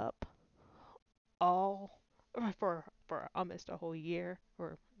cooped up all for almost a whole year,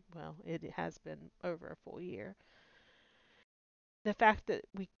 or well, it has been over a full year. The fact that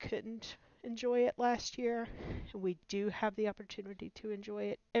we couldn't enjoy it last year, and we do have the opportunity to enjoy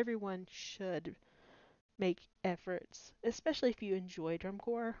it, everyone should make efforts, especially if you enjoy drum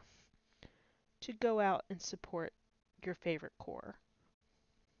corps, to go out and support your favorite corps.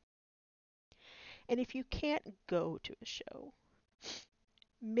 And if you can't go to a show,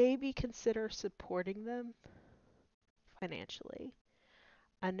 maybe consider supporting them financially.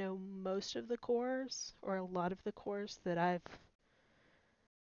 I know most of the corps, or a lot of the corps that I've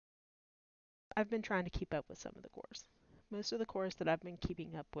been trying to keep up with some of the corps. Most of the corps that I've been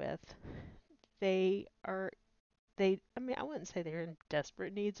keeping up with, they are I mean, I wouldn't say they're in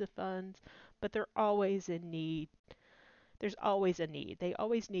desperate needs of funds, but they're always in need. There's always a need. They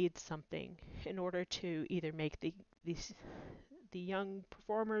always need something in order to either make these the young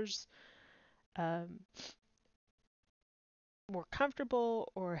performers um, more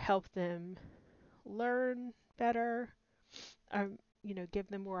comfortable or help them learn better, give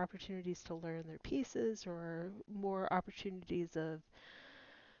them more opportunities to learn their pieces or more opportunities of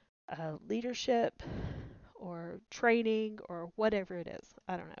leadership or training or whatever it is.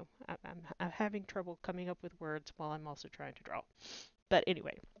 I don't know. I'm having trouble coming up with words while I'm also trying to draw. But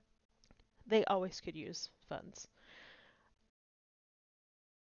anyway, they always could use funds.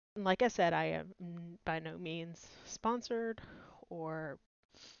 And like I said, I am by no means sponsored or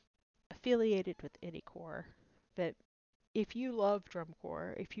affiliated with any corps. But if you love drum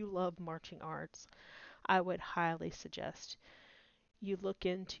corps, if you love marching arts, I would highly suggest you look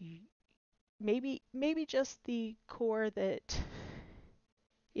into maybe just the corps that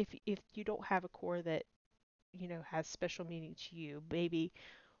if you don't have a corps that has special meaning to you, maybe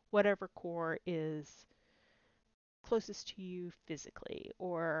whatever corps is closest to you physically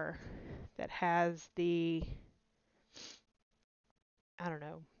or that has the I don't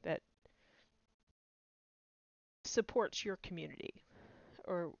know, that supports your community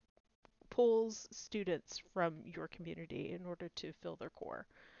or pulls students from your community in order to fill their corps.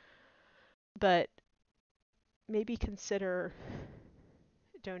 But maybe consider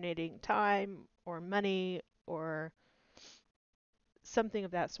donating time or money or something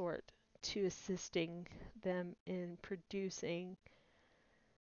of that sort to assisting them in producing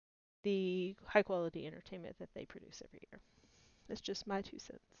the high quality entertainment that they produce every year. That's just my 2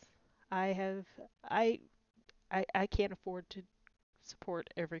 cents. I have I can't afford to support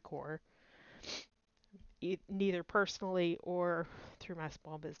every corps, neither personally or through my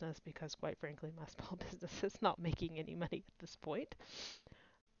small business, because quite frankly my small business is not making any money at this point.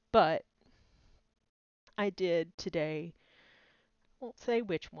 But I did today, I won't say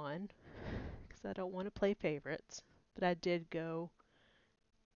which one because I don't want to play favorites, but I did go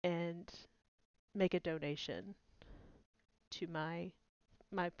and make a donation to my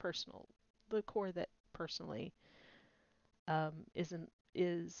personal the corps that personally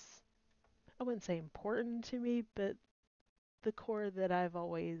is I wouldn't say important to me, but the corps that I've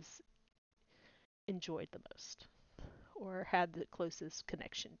always enjoyed the most or had the closest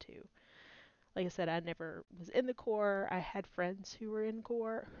connection to. Like I said, I never was in the corps. I had friends who were in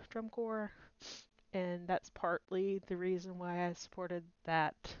drum corps, and that's partly the reason why I supported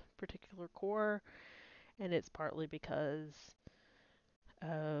that particular corps, and it's partly because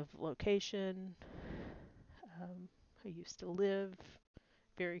of location. Um, I used to live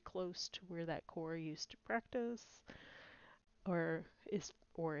very close to where that corps used to practice. or is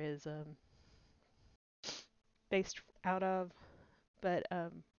based out of. But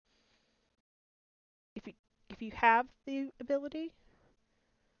if you if you have the ability,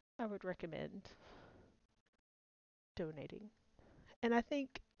 I would recommend donating. And I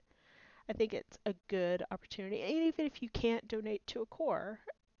think it's a good opportunity. And even if you can't donate to a corps,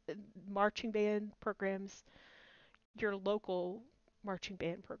 uh, marching band programs, your local marching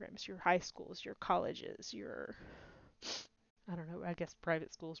band programs, your high schools, your colleges, your I don't know, I guess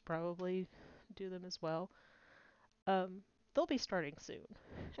private schools probably do them as well. Um, they'll be starting soon,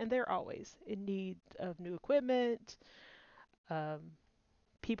 and they're always in need of new equipment, um,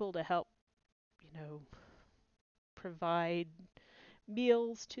 people to help, you know, provide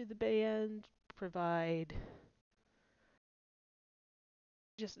meals to the band, provide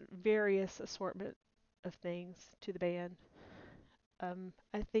just various assortment of things to the band.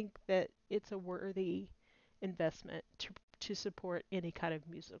 I think that it's a worthy investment to support any kind of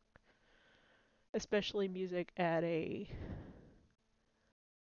music, especially music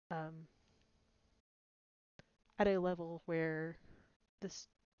um, at a level where this,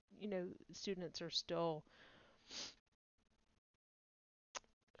 students are still.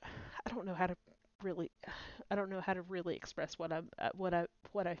 I don't know how to really, I don't know how to really express what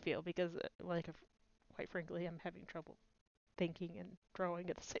I feel because, quite frankly, I'm having trouble thinking and drawing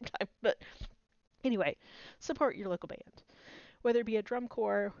at the same time. But anyway, support your local band, whether it be a drum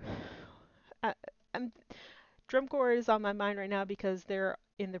corps. I, I'm Drum corps is on my mind right now because they're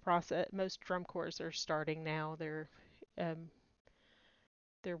in the process. Most drum corps are starting now. Um,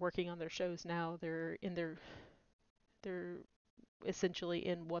 they're working on their shows now. They're essentially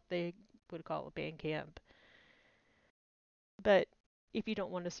in what they would call a band camp. But if you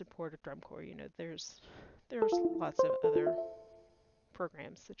don't want to support a drum corps, there's lots of other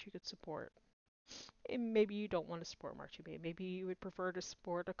programs that you could support. And maybe you don't want to support marching band. Maybe you would prefer to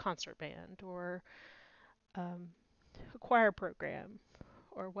support a concert band or um, a choir program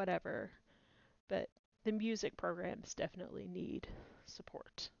or whatever. But the music programs definitely need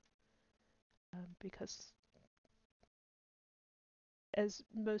support because, as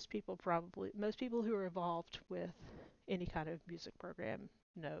most people who are involved with any kind of music program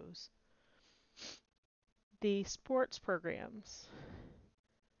knows, the sports programs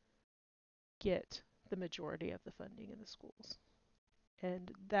get the majority of the funding in the schools.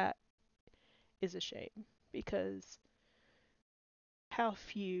 And that is a shame because how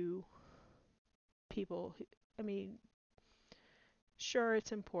few people, I mean, sure,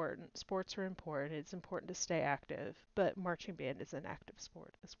 it's important. Sports are important. It's important to stay active, but marching band is an active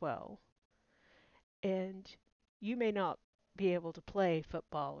sport as well. And you may not be able to play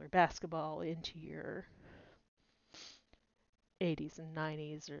football or basketball into your 80s and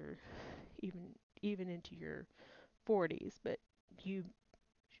 90s or even into your 40s, but you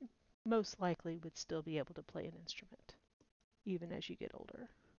most likely would still be able to play an instrument even as you get older.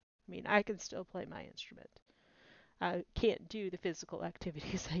 I mean, I can still play my instrument. I can't do the physical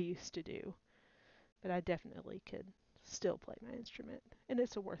activities I used to do, but I definitely could still play my instrument, and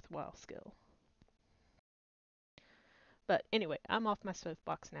it's a worthwhile skill. But anyway, I'm off my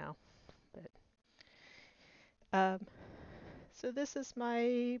soapbox now. But um, so this is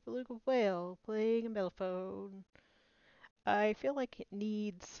my beluga whale playing a mellophone. I feel like it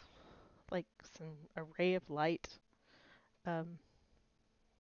needs like some array of light. Um,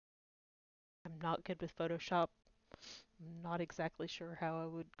 I'm not good with Photoshop. I'm not exactly sure how I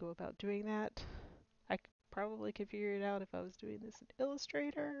would go about doing that. I probably could figure it out if I was doing this in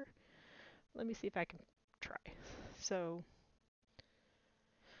Illustrator. Let me see if I can try. So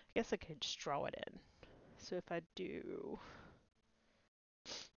I guess I could just draw it in. So if I do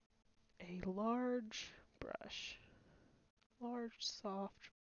a large soft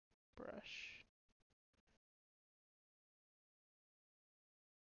brush,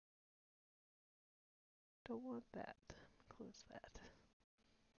 don't want that. Close that.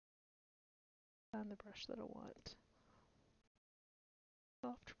 Find the brush that I want.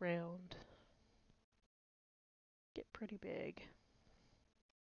 Soft round. Get pretty big.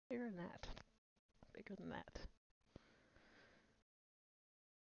 Bigger than that. Bigger than that.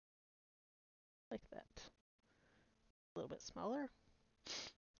 Like that. A little bit smaller.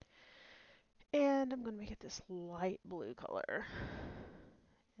 And I'm going to make it this light blue color.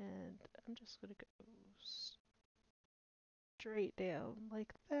 And I'm just going to go straight down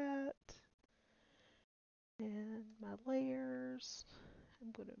like that. And my layers,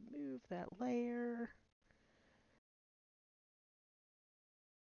 I'm going to move that layer.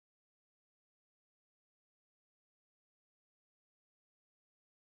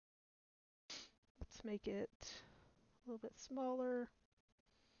 Let's make it a little bit smaller.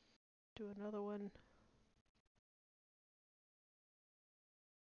 Do another one.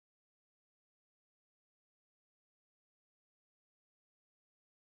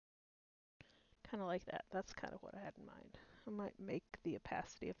 Kind of like that. That's kind of what I had in mind. I might make the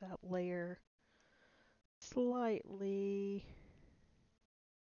opacity of that layer slightly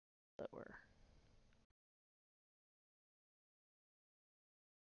lower.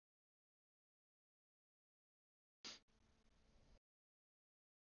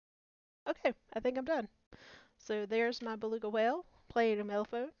 Okay, I think I'm done. So there's my beluga whale playing a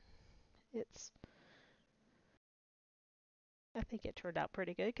mellophone. It's I think it turned out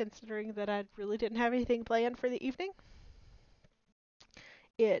pretty good considering that I really didn't have anything planned for the evening.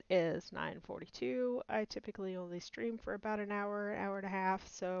 It is 9:42. I typically only stream for about an hour and a half,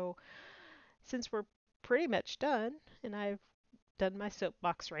 so since we're pretty much done and I've done my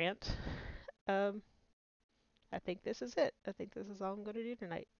soapbox rant, um, I think this is it. I think this is all I'm going to do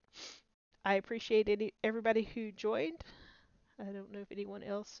tonight. I appreciate everybody who joined. I don't know if anyone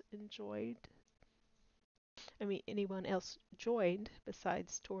else enjoyed. I mean, anyone else joined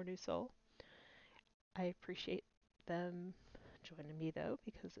besides Tor New Soul. I appreciate them joining me though,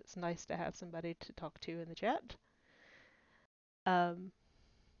 because it's nice to have somebody to talk to in the chat. Um,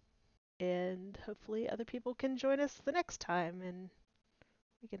 and hopefully other people can join us the next time and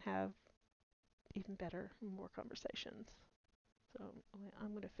we can have even better, more conversations. So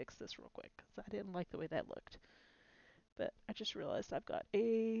I'm going to fix this real quick because I didn't like the way that looked. But I just realized I've got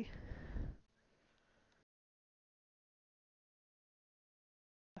the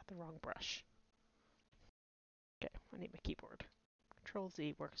wrong brush. Okay, I need my keyboard. Control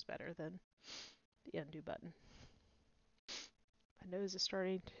Z works better than the undo button. My nose is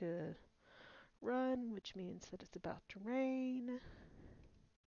starting to run, which means that it's about to rain.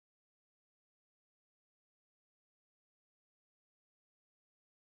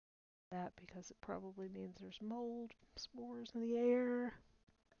 That because it probably means there's mold spores in the air.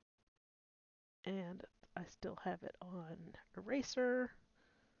 And I still have it on eraser.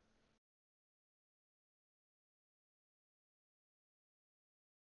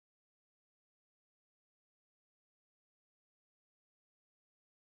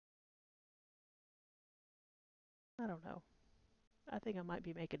 I don't know. I think I might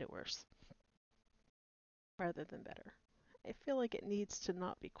be making it worse rather than better. I feel like it needs to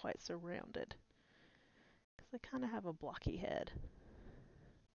not be quite so rounded because I kind of have a blocky head.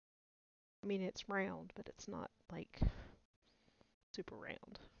 I mean, it's round, but it's not like super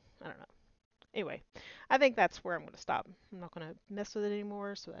round. I don't know. Anyway, I think that's where I'm going to stop. I'm not going to mess with it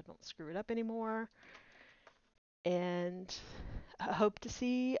anymore so I don't screw it up anymore. And I hope to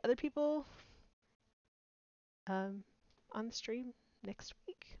see other people on the stream next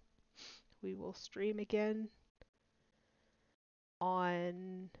week. We will stream again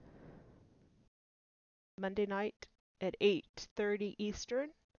on Monday night at 8:30 Eastern,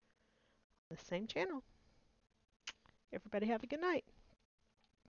 the same channel. Everybody have a good night.